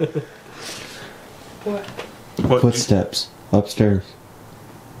 What? Footsteps. Upstairs.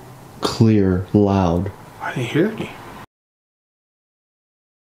 Clear. Loud. I didn't hear any.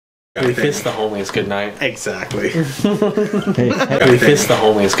 We kissed the homies goodnight. Exactly. Hey. We kissed the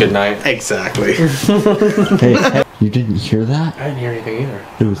homies goodnight. Exactly. Hey. You didn't hear that? I didn't hear anything either.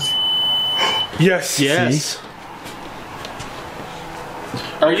 It was. Yes. Yes.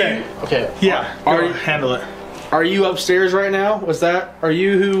 Are Okay. you okay? Yeah. Are Go you handle it. Are you upstairs right now? Are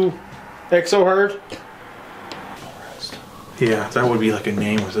you who EXO heard? Yeah, that would be like a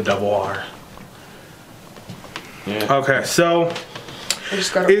name with a double R. Yeah. Okay, so I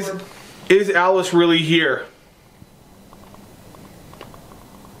just got a orb. is Alice really here?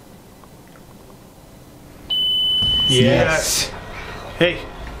 Yes. Hey.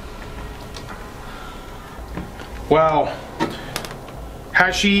 Wow.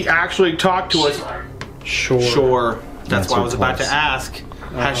 Has she actually talked to us? Sure. Sure. That's why I was about to close. ask.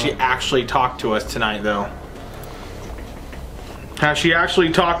 Has she actually talked to us tonight, though? Has she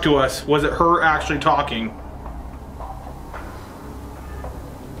actually talked to us? Was it her actually talking?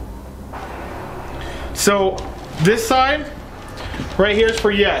 So, this side, right here is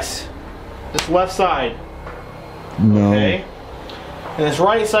for yes. This left side, No. okay? And this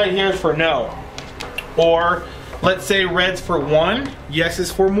right side here is for no. Or, let's say red's for one, yes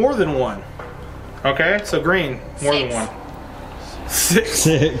is for more than one. Okay? So green, more than one. 6.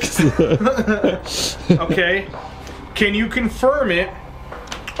 6. Okay. Can you confirm it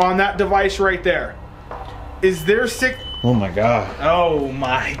on that device right there? Is there 6? Oh my god. Oh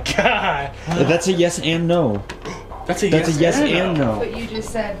my god. That's a yes and no. That's a yes and no. What you just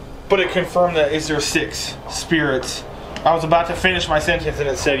said. But it confirmed that is there 6 spirits. I was about to finish my sentence and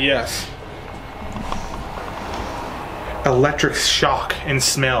it said yes. Electric shock and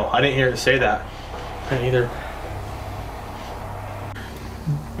smell. I didn't hear it say that. I didn't either.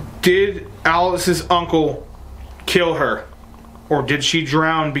 Did Alice's uncle kill her? Or did she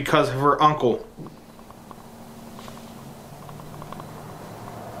drown because of her uncle?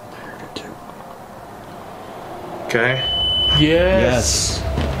 Okay. Yes.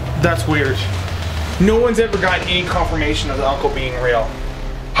 That's weird. No one's ever gotten any confirmation of the uncle being real.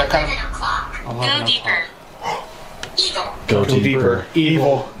 That kind 11 o'clock. Go deeper. Evil. Go deeper.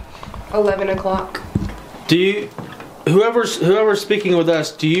 Evil. 11 o'clock. Do you, whoever's speaking with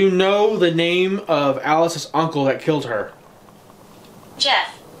us, do you know the name of Alice's uncle that killed her?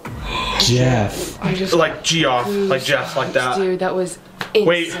 Jeff. Jeff. I just Like Geoff, like Jeff, like that. Dude, that was insane.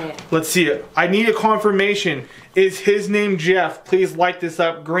 Wait, let's see it. I need a confirmation. Is his name Jeff? Please light this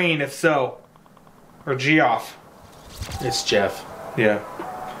up green if so. Or Geoff. It's Jeff. Yeah.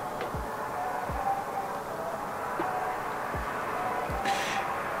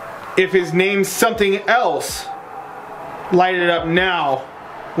 If his name's something else, light it up now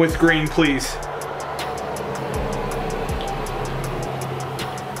with green, please.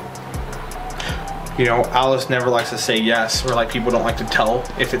 You know, Alice never likes to say yes, or like people don't like to tell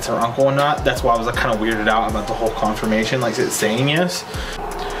if it's her uncle or not. That's why I was like kind of weirded out about the whole confirmation, like it's saying yes.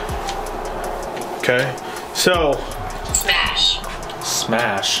 Okay, so. Smash.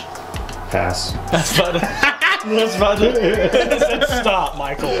 Smash. Pass. That's about it. That's about it. It said stop,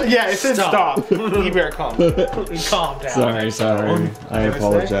 Michael. Yeah, it said stop. You better calm down. Calm down. Sorry. I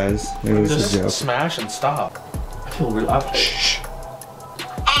apologize. It was Just a joke. smash and stop. I feel real. Shh.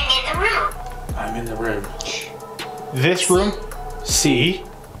 I'm in the room. I'm in the room. This room? See?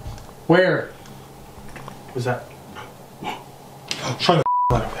 Where? Was that? Shut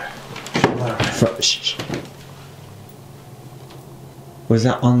the let over there. Shh. Was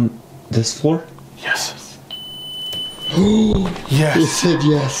that on this floor? Yes. It Yes. said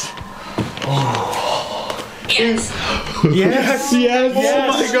yes. Yes. Yes. Yes. Oh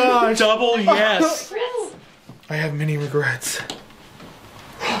my gosh. Double yes. I have many regrets.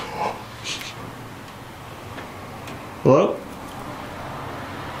 Hello?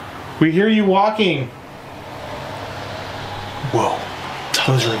 We hear you walking. Whoa.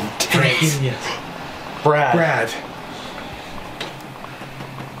 Those are intense. Yes. Brad. Brad.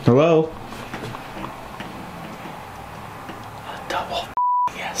 Hello? Double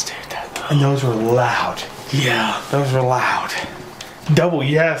yes, dude. And those were loud. Yeah. Those were loud. Double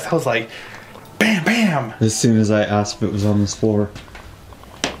yes. I was like, bam, bam. As soon as I asked if it was on this floor.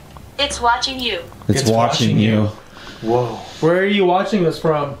 It's watching you. It's watching you. Whoa. Where are you watching this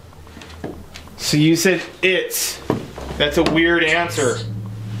from? So you said it's. That's a weird answer.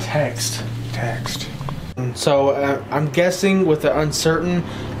 Text. Text. So I'm guessing with the uncertain,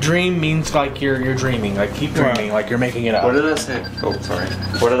 dream means like you're dreaming, like keep dreaming, like you're making it up. What did that say? Oh, sorry.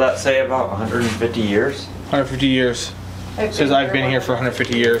 What did that say about 150 years? 150 years. Says I've been here for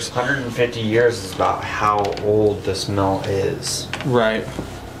 150 years. 150 years is about how old this mill is. Right.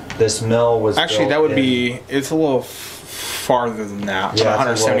 This mill was Actually, built that would in- be. It's a little farther than that. Yeah,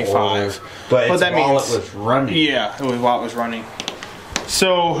 About it's a little 175. older. But it's that while means it was running. Yeah, it was while it was running.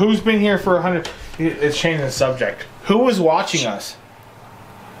 So who's been here for 100? It's changing the subject. Who was watching us?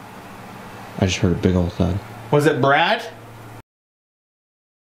 I just heard a big old thud. Was it Brad?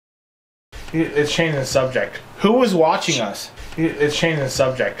 It's changing the subject. Who was watching us? It's changing the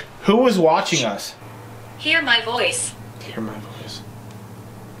subject. Who was watching us? Hear my voice. Hear my voice.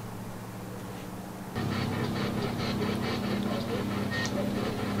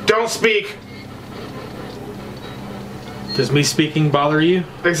 Don't speak. Does me speaking bother you?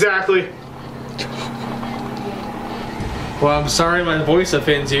 Exactly. Well, I'm sorry my voice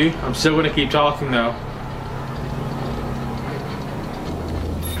offends you. I'm still gonna keep talking though.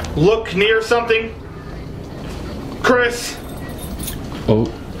 Look near something. Chris, Oh.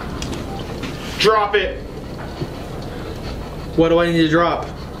 drop it. What do I need to drop?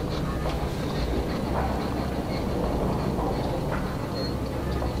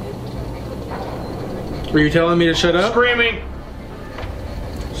 Are you telling me to shut up? Screaming.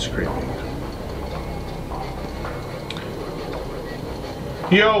 Screaming.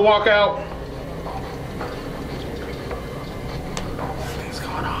 Yo, walk out. Everything's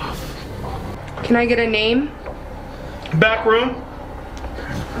going off. Can I get a name? Back room.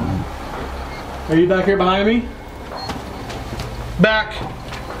 Are you back here behind me? Back.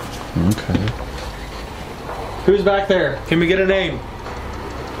 Okay. Who's back there? Can we get a name?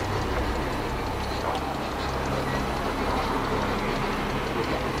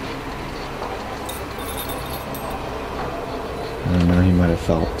 I don't know, he might have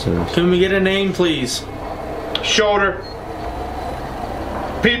felt too. Can we get a name, please? Shoulder.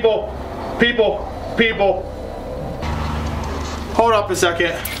 People. People. People. Hold up a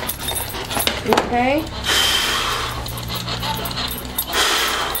second. Okay.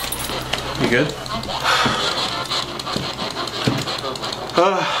 You good?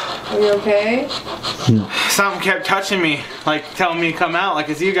 Are you okay? Something kept touching me, like telling me to come out, like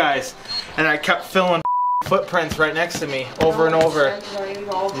it's you guys. And I kept feeling footprints right next to me, over and over.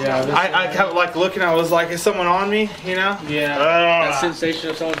 Yeah. I kept like looking, I was like, is someone on me, you know? Yeah. That sensation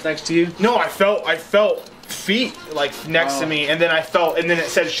of someone's next to you? No, I felt feet like next to me, and then and then it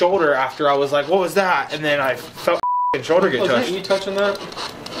said shoulder after. I was like, what was that? And then I felt shoulder get touched. You touching that?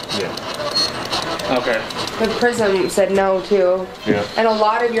 Yeah. Okay. The prism said no too. Yeah. And a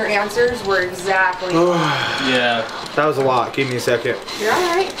lot of your answers were exactly. Yeah. That was a lot. Give me a second. You're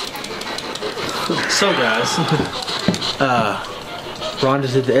alright. So guys, Ron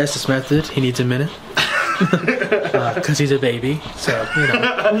just did the Estes method. He needs a minute. Because he's a baby, so, you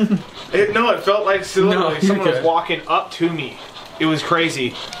know. It felt like No, someone was good. walking up to me. It was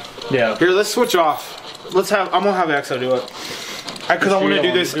crazy. Yeah. Here, let's switch off. I'm gonna have EXO do it. Because I want to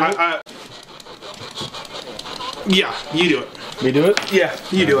do this. Yeah, you do it. We do it? Yeah,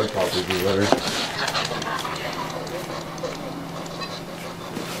 you do it. Probably do better.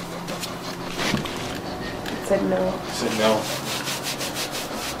 Said no. I said no.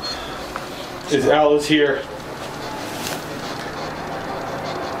 Is Alice here?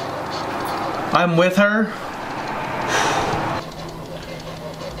 I'm with her.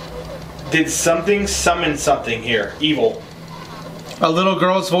 Did something summon something here? Evil. A little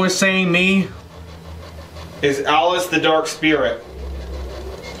girl's voice saying me. Is Alice the dark spirit?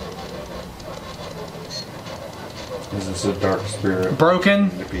 Is this a dark spirit? Broken.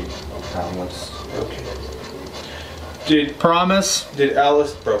 Maybe Alice. Okay. Did Promise.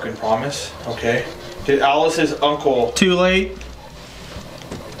 Alice broken promise? Okay. Did Alice's uncle Too late.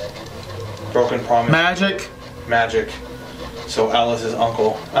 broken promise? Magic. Magic. So Alice's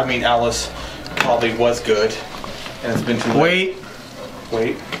uncle. I mean Alice probably was good, and it's been too late.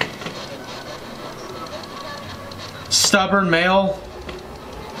 Wait. Wait. Stubborn male.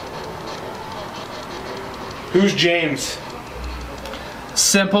 Who's James?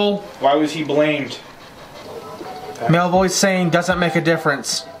 Simple. Why was he blamed? Male voice saying doesn't make a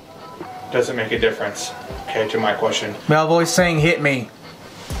difference. Doesn't make a difference. Okay, to my question. Male voice saying hit me.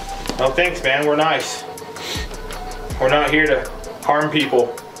 Oh, thanks, man. We're nice. We're not here to harm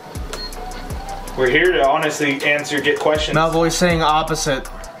people. We're here to honestly get questions. Male voice saying opposite.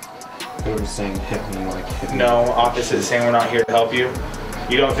 They were saying hit me like hit me. No, opposite, saying we're not here to help you.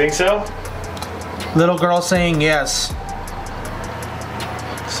 You don't think so? Little girl saying yes.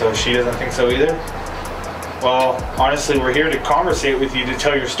 So she doesn't think so either? Well, honestly, we're here to conversate with you, to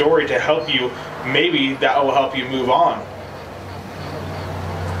tell your story, to help you. Maybe that will help you move on.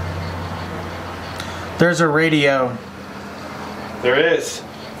 There's a radio. There is.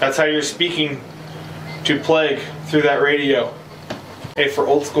 That's how you're speaking to Plague, through that radio. Hey, for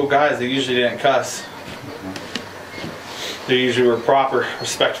old school guys, they usually didn't cuss. They usually were proper,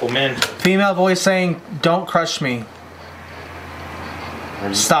 respectful men. Female voice saying don't crush me.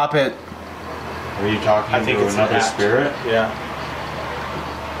 Stop it. Are you talking I think to it's another an act. spirit? Yeah.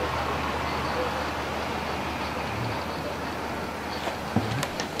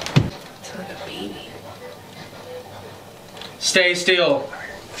 It's like a baby. Stay still.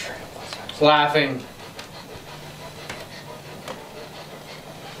 Laughing.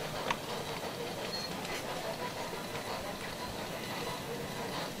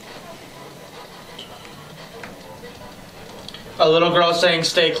 A little girl saying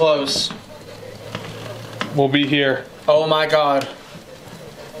stay close. We'll be here. Oh my god.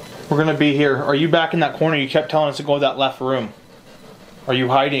 We're gonna be here. Are you back in that corner? You kept telling us to go to that left room. Are you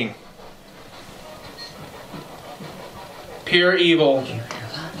hiding? Pure evil.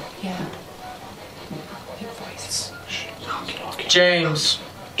 Yeah. James.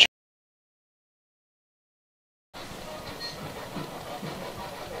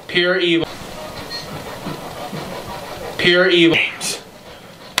 Pure evil. Pure evil. James.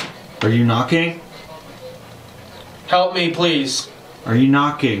 Are you knocking? Help me, please. Are you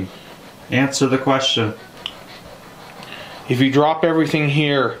knocking? Answer the question. If you drop everything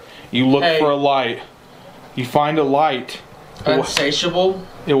here, you look Hey. for a light. You find a light. Unsatiable.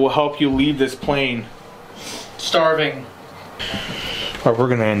 It will help you leave this plane. Starving. Alright, we're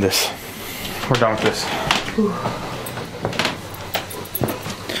gonna end this. We're done with this.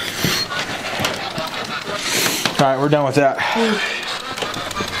 Alright, we're done with that.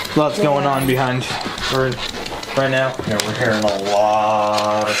 Lots going on behind right now. Yeah, we're hearing a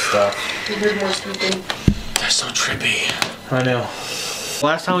lot of stuff. We heard more speaking. They're so trippy. I know.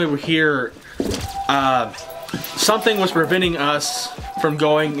 Last time we were here, something was preventing us from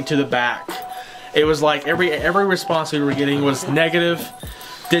going into the back. It was like every response we were getting was negative.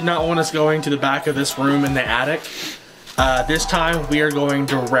 Did not want us going to the back of this room in the attic. This time we are going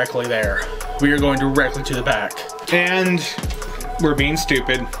directly there. We are going directly to the back. And we're being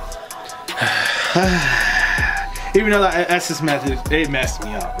stupid. Even though that's this method, it messed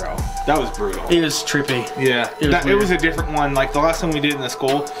me up, bro. That was brutal. It was trippy. Yeah, it was a different one. Like the last time we did in the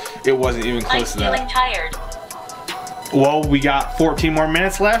school, it wasn't even close to that. I'm feeling tired. Well, we got 14 more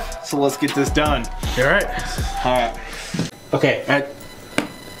minutes left, so let's get this done. You alright? Alright. Okay,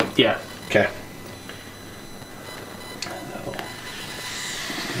 yeah. Okay.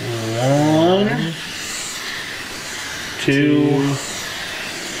 1, 2,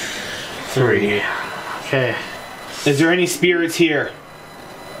 3. Okay. Is there any spirits here?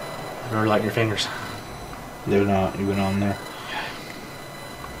 Or light your fingers. They're not even on there.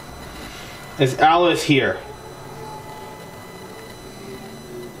 Is Alice here?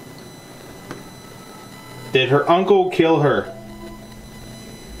 Did her uncle kill her?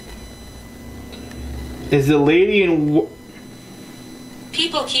 Is the lady in...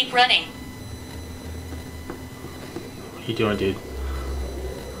 People keep running. What are you doing, dude?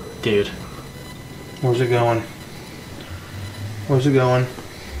 Dude. Where's it going? Where's it going?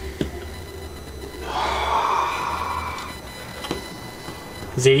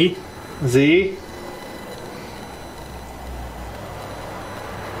 Z? Z?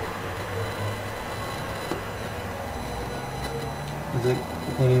 Is it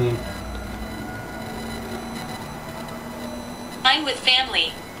cleaning? I'm with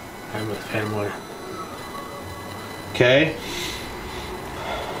family. I'm with family. Okay.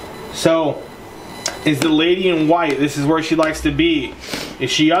 So, is the lady in white, this is where she likes to be.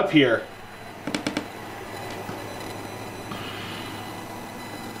 Is she up here?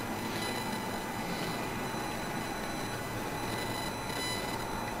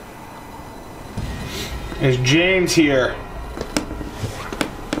 Is James here?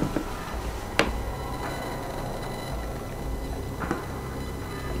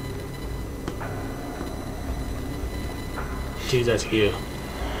 Dude, that's you.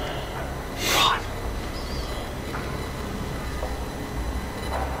 God.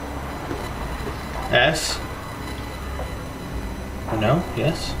 S? Oh, no?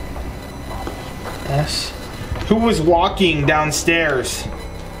 Yes? S? Who was walking downstairs?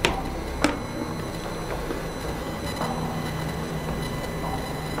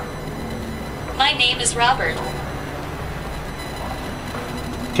 My name is Robert.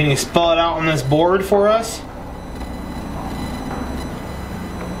 Can you spell it out on this board for us?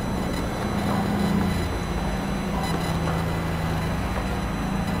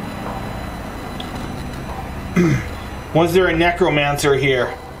 Was there a necromancer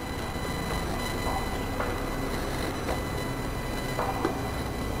here?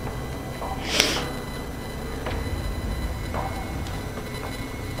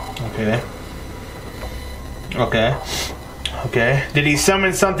 Okay. Okay. Okay. Did he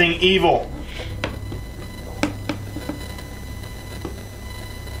summon something evil?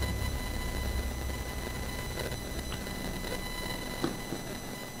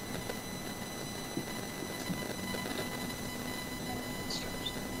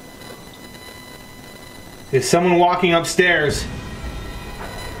 Is someone walking upstairs?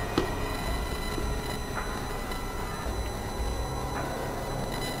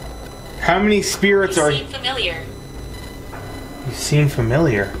 How many spirits You are... seem familiar. You seem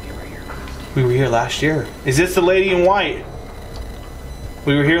familiar. We were here last year. Is this the lady in white?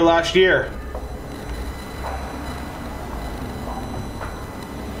 We were here last year.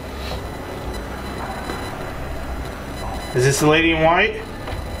 Is this the lady in white?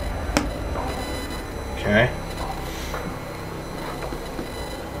 Okay.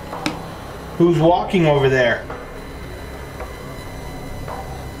 Who's walking over there?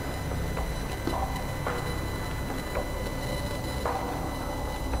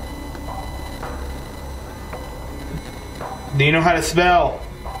 Do you know how to spell?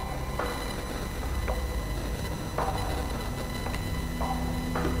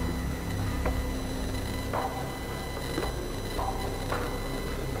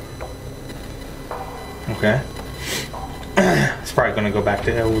 Okay. It's probably going to go back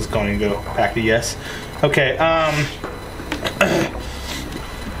to... It was going to go back to yes. Okay,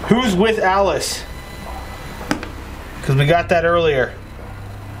 Who's with Alice? Because we got that earlier.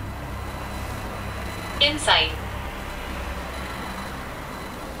 Insight.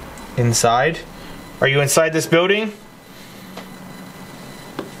 Inside? Are you inside this building?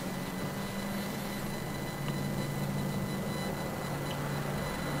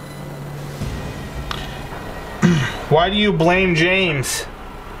 Why do you blame James?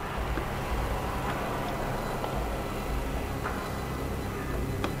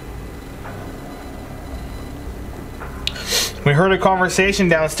 We heard a conversation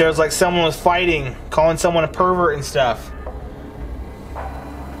downstairs like someone was fighting, calling someone a pervert and stuff.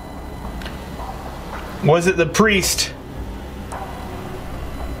 Was it the priest?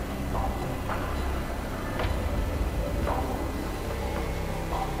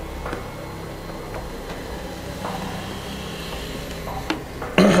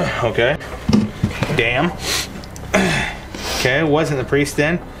 Okay. Damn. Okay, it wasn't the priest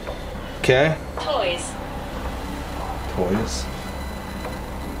then. Okay. Toys. Toys?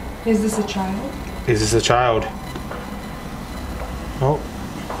 Is this a child? Is this a child? Oh.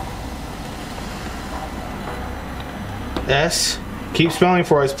 S. Keep spelling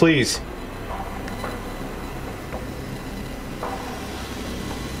for us, please.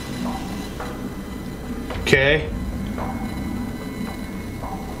 Okay.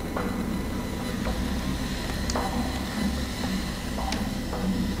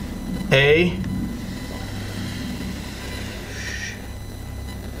 A.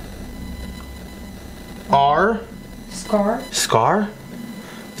 R. Scar? Scar?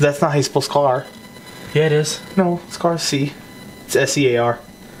 That's not how you spell scar. Yeah, it is. No, scar C. It's S-E-A-R.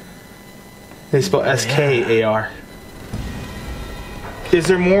 They spell S-K-A-R. Is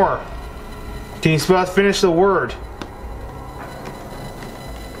there more? Can you finish the word?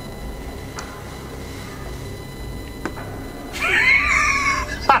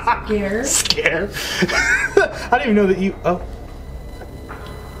 Scared? Scared? I didn't even know that you... Oh.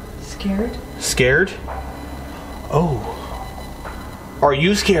 Scared? Scared? Oh. Are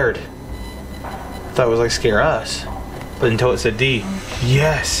you scared? I thought it was like scare us. But until it said D.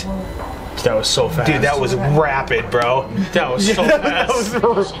 Yes. That was so fast. Dude, that was rapid, bro. That was so fast.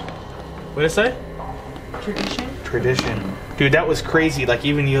 What did it say? Tradition? Tradition. Dude, that was crazy. Like,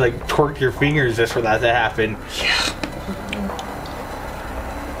 even you, like, twerked your fingers just for that to happen. Yeah.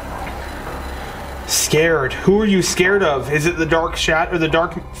 Scared. Who are you scared of? Is it the dark or the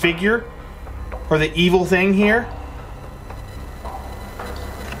dark figure? Or the evil thing here?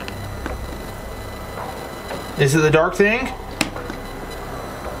 Is it the dark thing?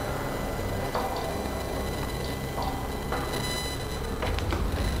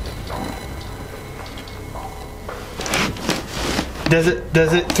 Does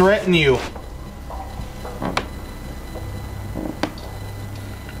it threaten you?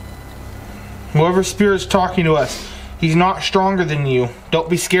 Whoever spirit's talking to us, he's not stronger than you. Don't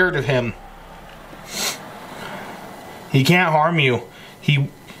be scared of him. He can't harm you. He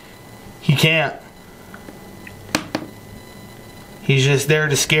can't. He's just there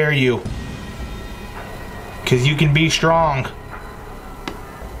to scare you. 'Cause you can be strong.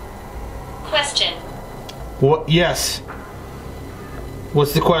 Question. What? Yes.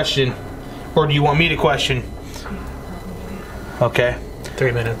 What's the question? Or do you want me to question? Okay.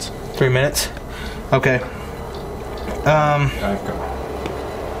 3 minutes. 3 minutes? Okay. I've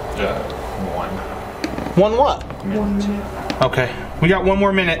got one. One what? 1 minute. Okay. We got 1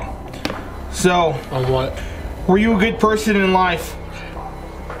 more minute. So, On what? were you a good person in life?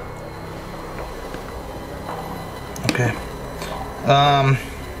 Okay.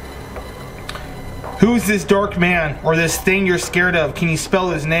 Who's this dark man or this thing you're scared of? Can you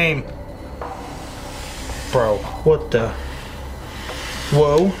spell his name? Bro, what the?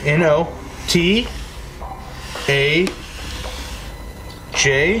 Whoa, N-O-T-A-J.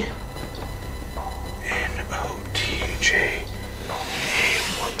 N-O-T-J.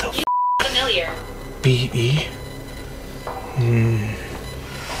 What the f? Familiar. B-E.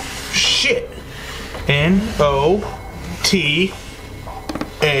 Shit. N-O-T-A.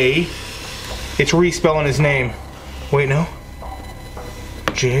 It's respelling his name. Wait, no.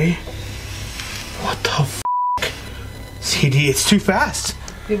 J. What the f? CD, it's too fast.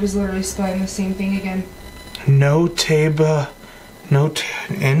 It was literally spelling the same thing again. N-O-T-A-J.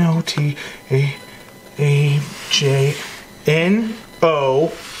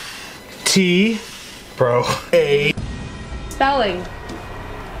 N-O-T. Bro. A. Spelling.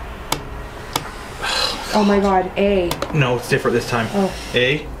 Oh my god, A. No, it's different this time. Oh.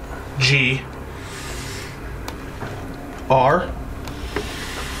 A. G. R.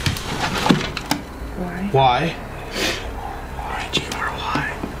 Why? Y. R, G, R,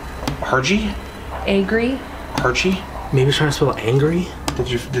 Y. Archie? Angry? Archie? Maybe he's trying to spell angry?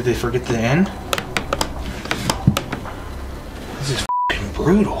 Did they forget the N? This is f***ing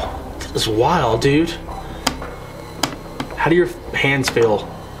brutal. It's wild, dude. How do your hands feel?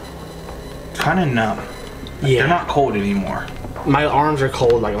 Kind of numb. Like, Yeah. they're not cold anymore. My arms are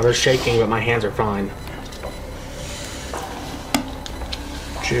cold, like they're shaking, but my hands are fine.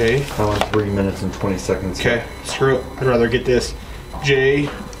 J. I want 3 minutes and 20 seconds. Okay, screw it. I'd rather get this. J.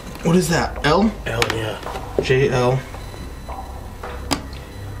 What is that? L? Hell yeah. J L.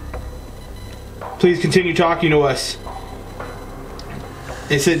 Please continue talking to us.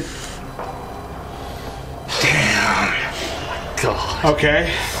 It said. Damn. God.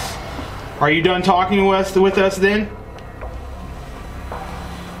 Okay. Are you done talking to us with us then?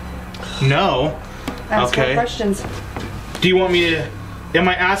 No. Ask Okay. more questions. Do you want me to? Am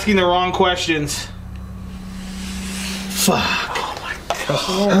I asking the wrong questions? Fuck. Oh my god.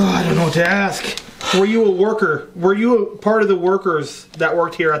 Oh, I don't know what to ask. Were you a worker? Were you a part of the workers that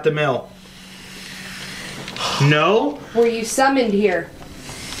worked here at the mill? No? Were you summoned here?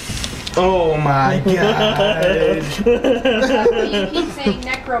 Oh my god. You keep saying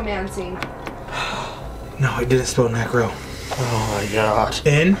necromancy. No, I didn't spell necro. Oh my god.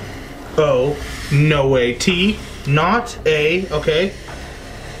 N O, no way. T, not A, okay.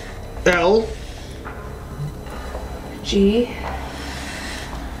 L, G.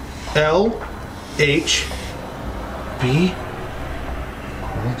 L, H, B,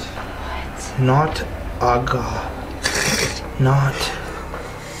 What? not Aga. Not.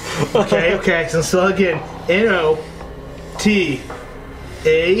 Okay, okay, so still again. N O T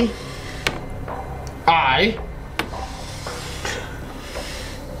A I.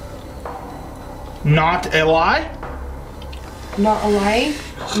 Not L-I? Not Eli?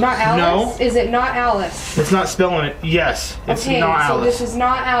 Not Alice? No. Is it not Alice? It's not spelling it. Yes, it's Okay, not so Alice. this is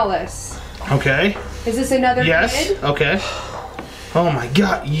not Alice. Okay. Is this another Yes. kid? Okay. Oh my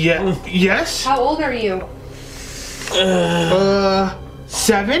god. Yeah. Yes. How old are you?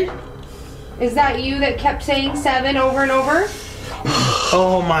 7? Is that you that kept saying 7 over and over?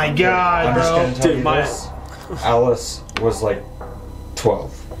 Oh my god, I'm just bro. gonna tell Dude, you my- this. Alice was like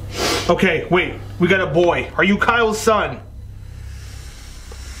 12. Okay, wait. We got a boy. Are you Kyle's son?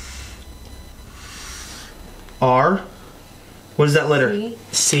 R. What is that letter? See?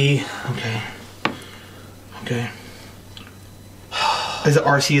 C. Okay. Okay. Is it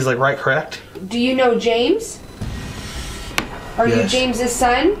RC is like right, correct? Do you know James? Are you Yes. James's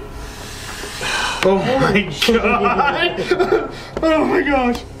son? Oh my god. Oh my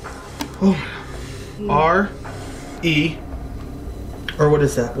gosh. Oh. R. E. Or what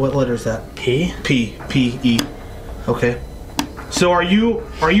is that? What letter is that? P. P. P. E. Okay. So are you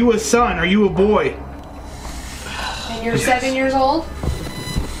a son? Are you a boy? And you're 7 years old?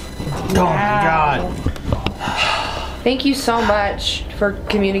 Oh my god. Thank you so much for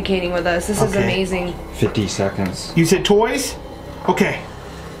communicating with us. This is Okay. amazing. 50 seconds. You said toys? Okay.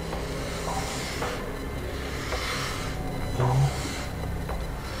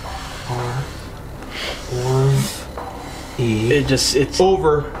 It's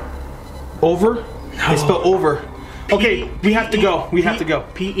Over. Over? I spelled over. Okay, we have to go. We have to go.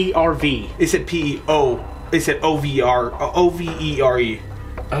 P-E-R-V. It said P-E-O. It said O-V-R. O-V-E-R-E.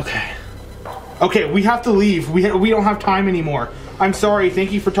 Okay. Okay, we have to leave. We don't have time anymore. I'm sorry.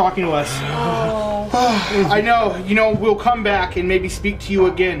 Thank you for talking to us. I know. You know, we'll come back and maybe speak to you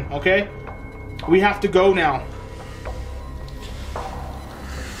again, okay? We have to go now.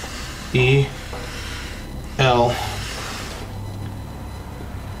 E L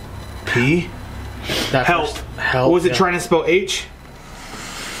P. That Help. first- help. Was it yeah. trying to spell H?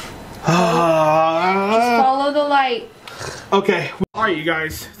 Just follow the light. Okay. Alright, you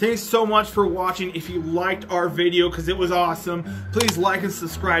guys. Thanks so much for watching. If you liked our video, because it was awesome, please like and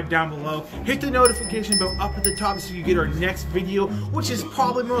subscribe down below. Hit the notification bell up at the top so you get our next video, which is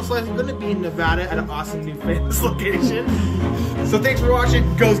probably most likely going to be in Nevada at an awesome new famous location. So thanks for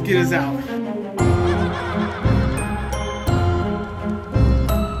watching. Ghost Get Us out.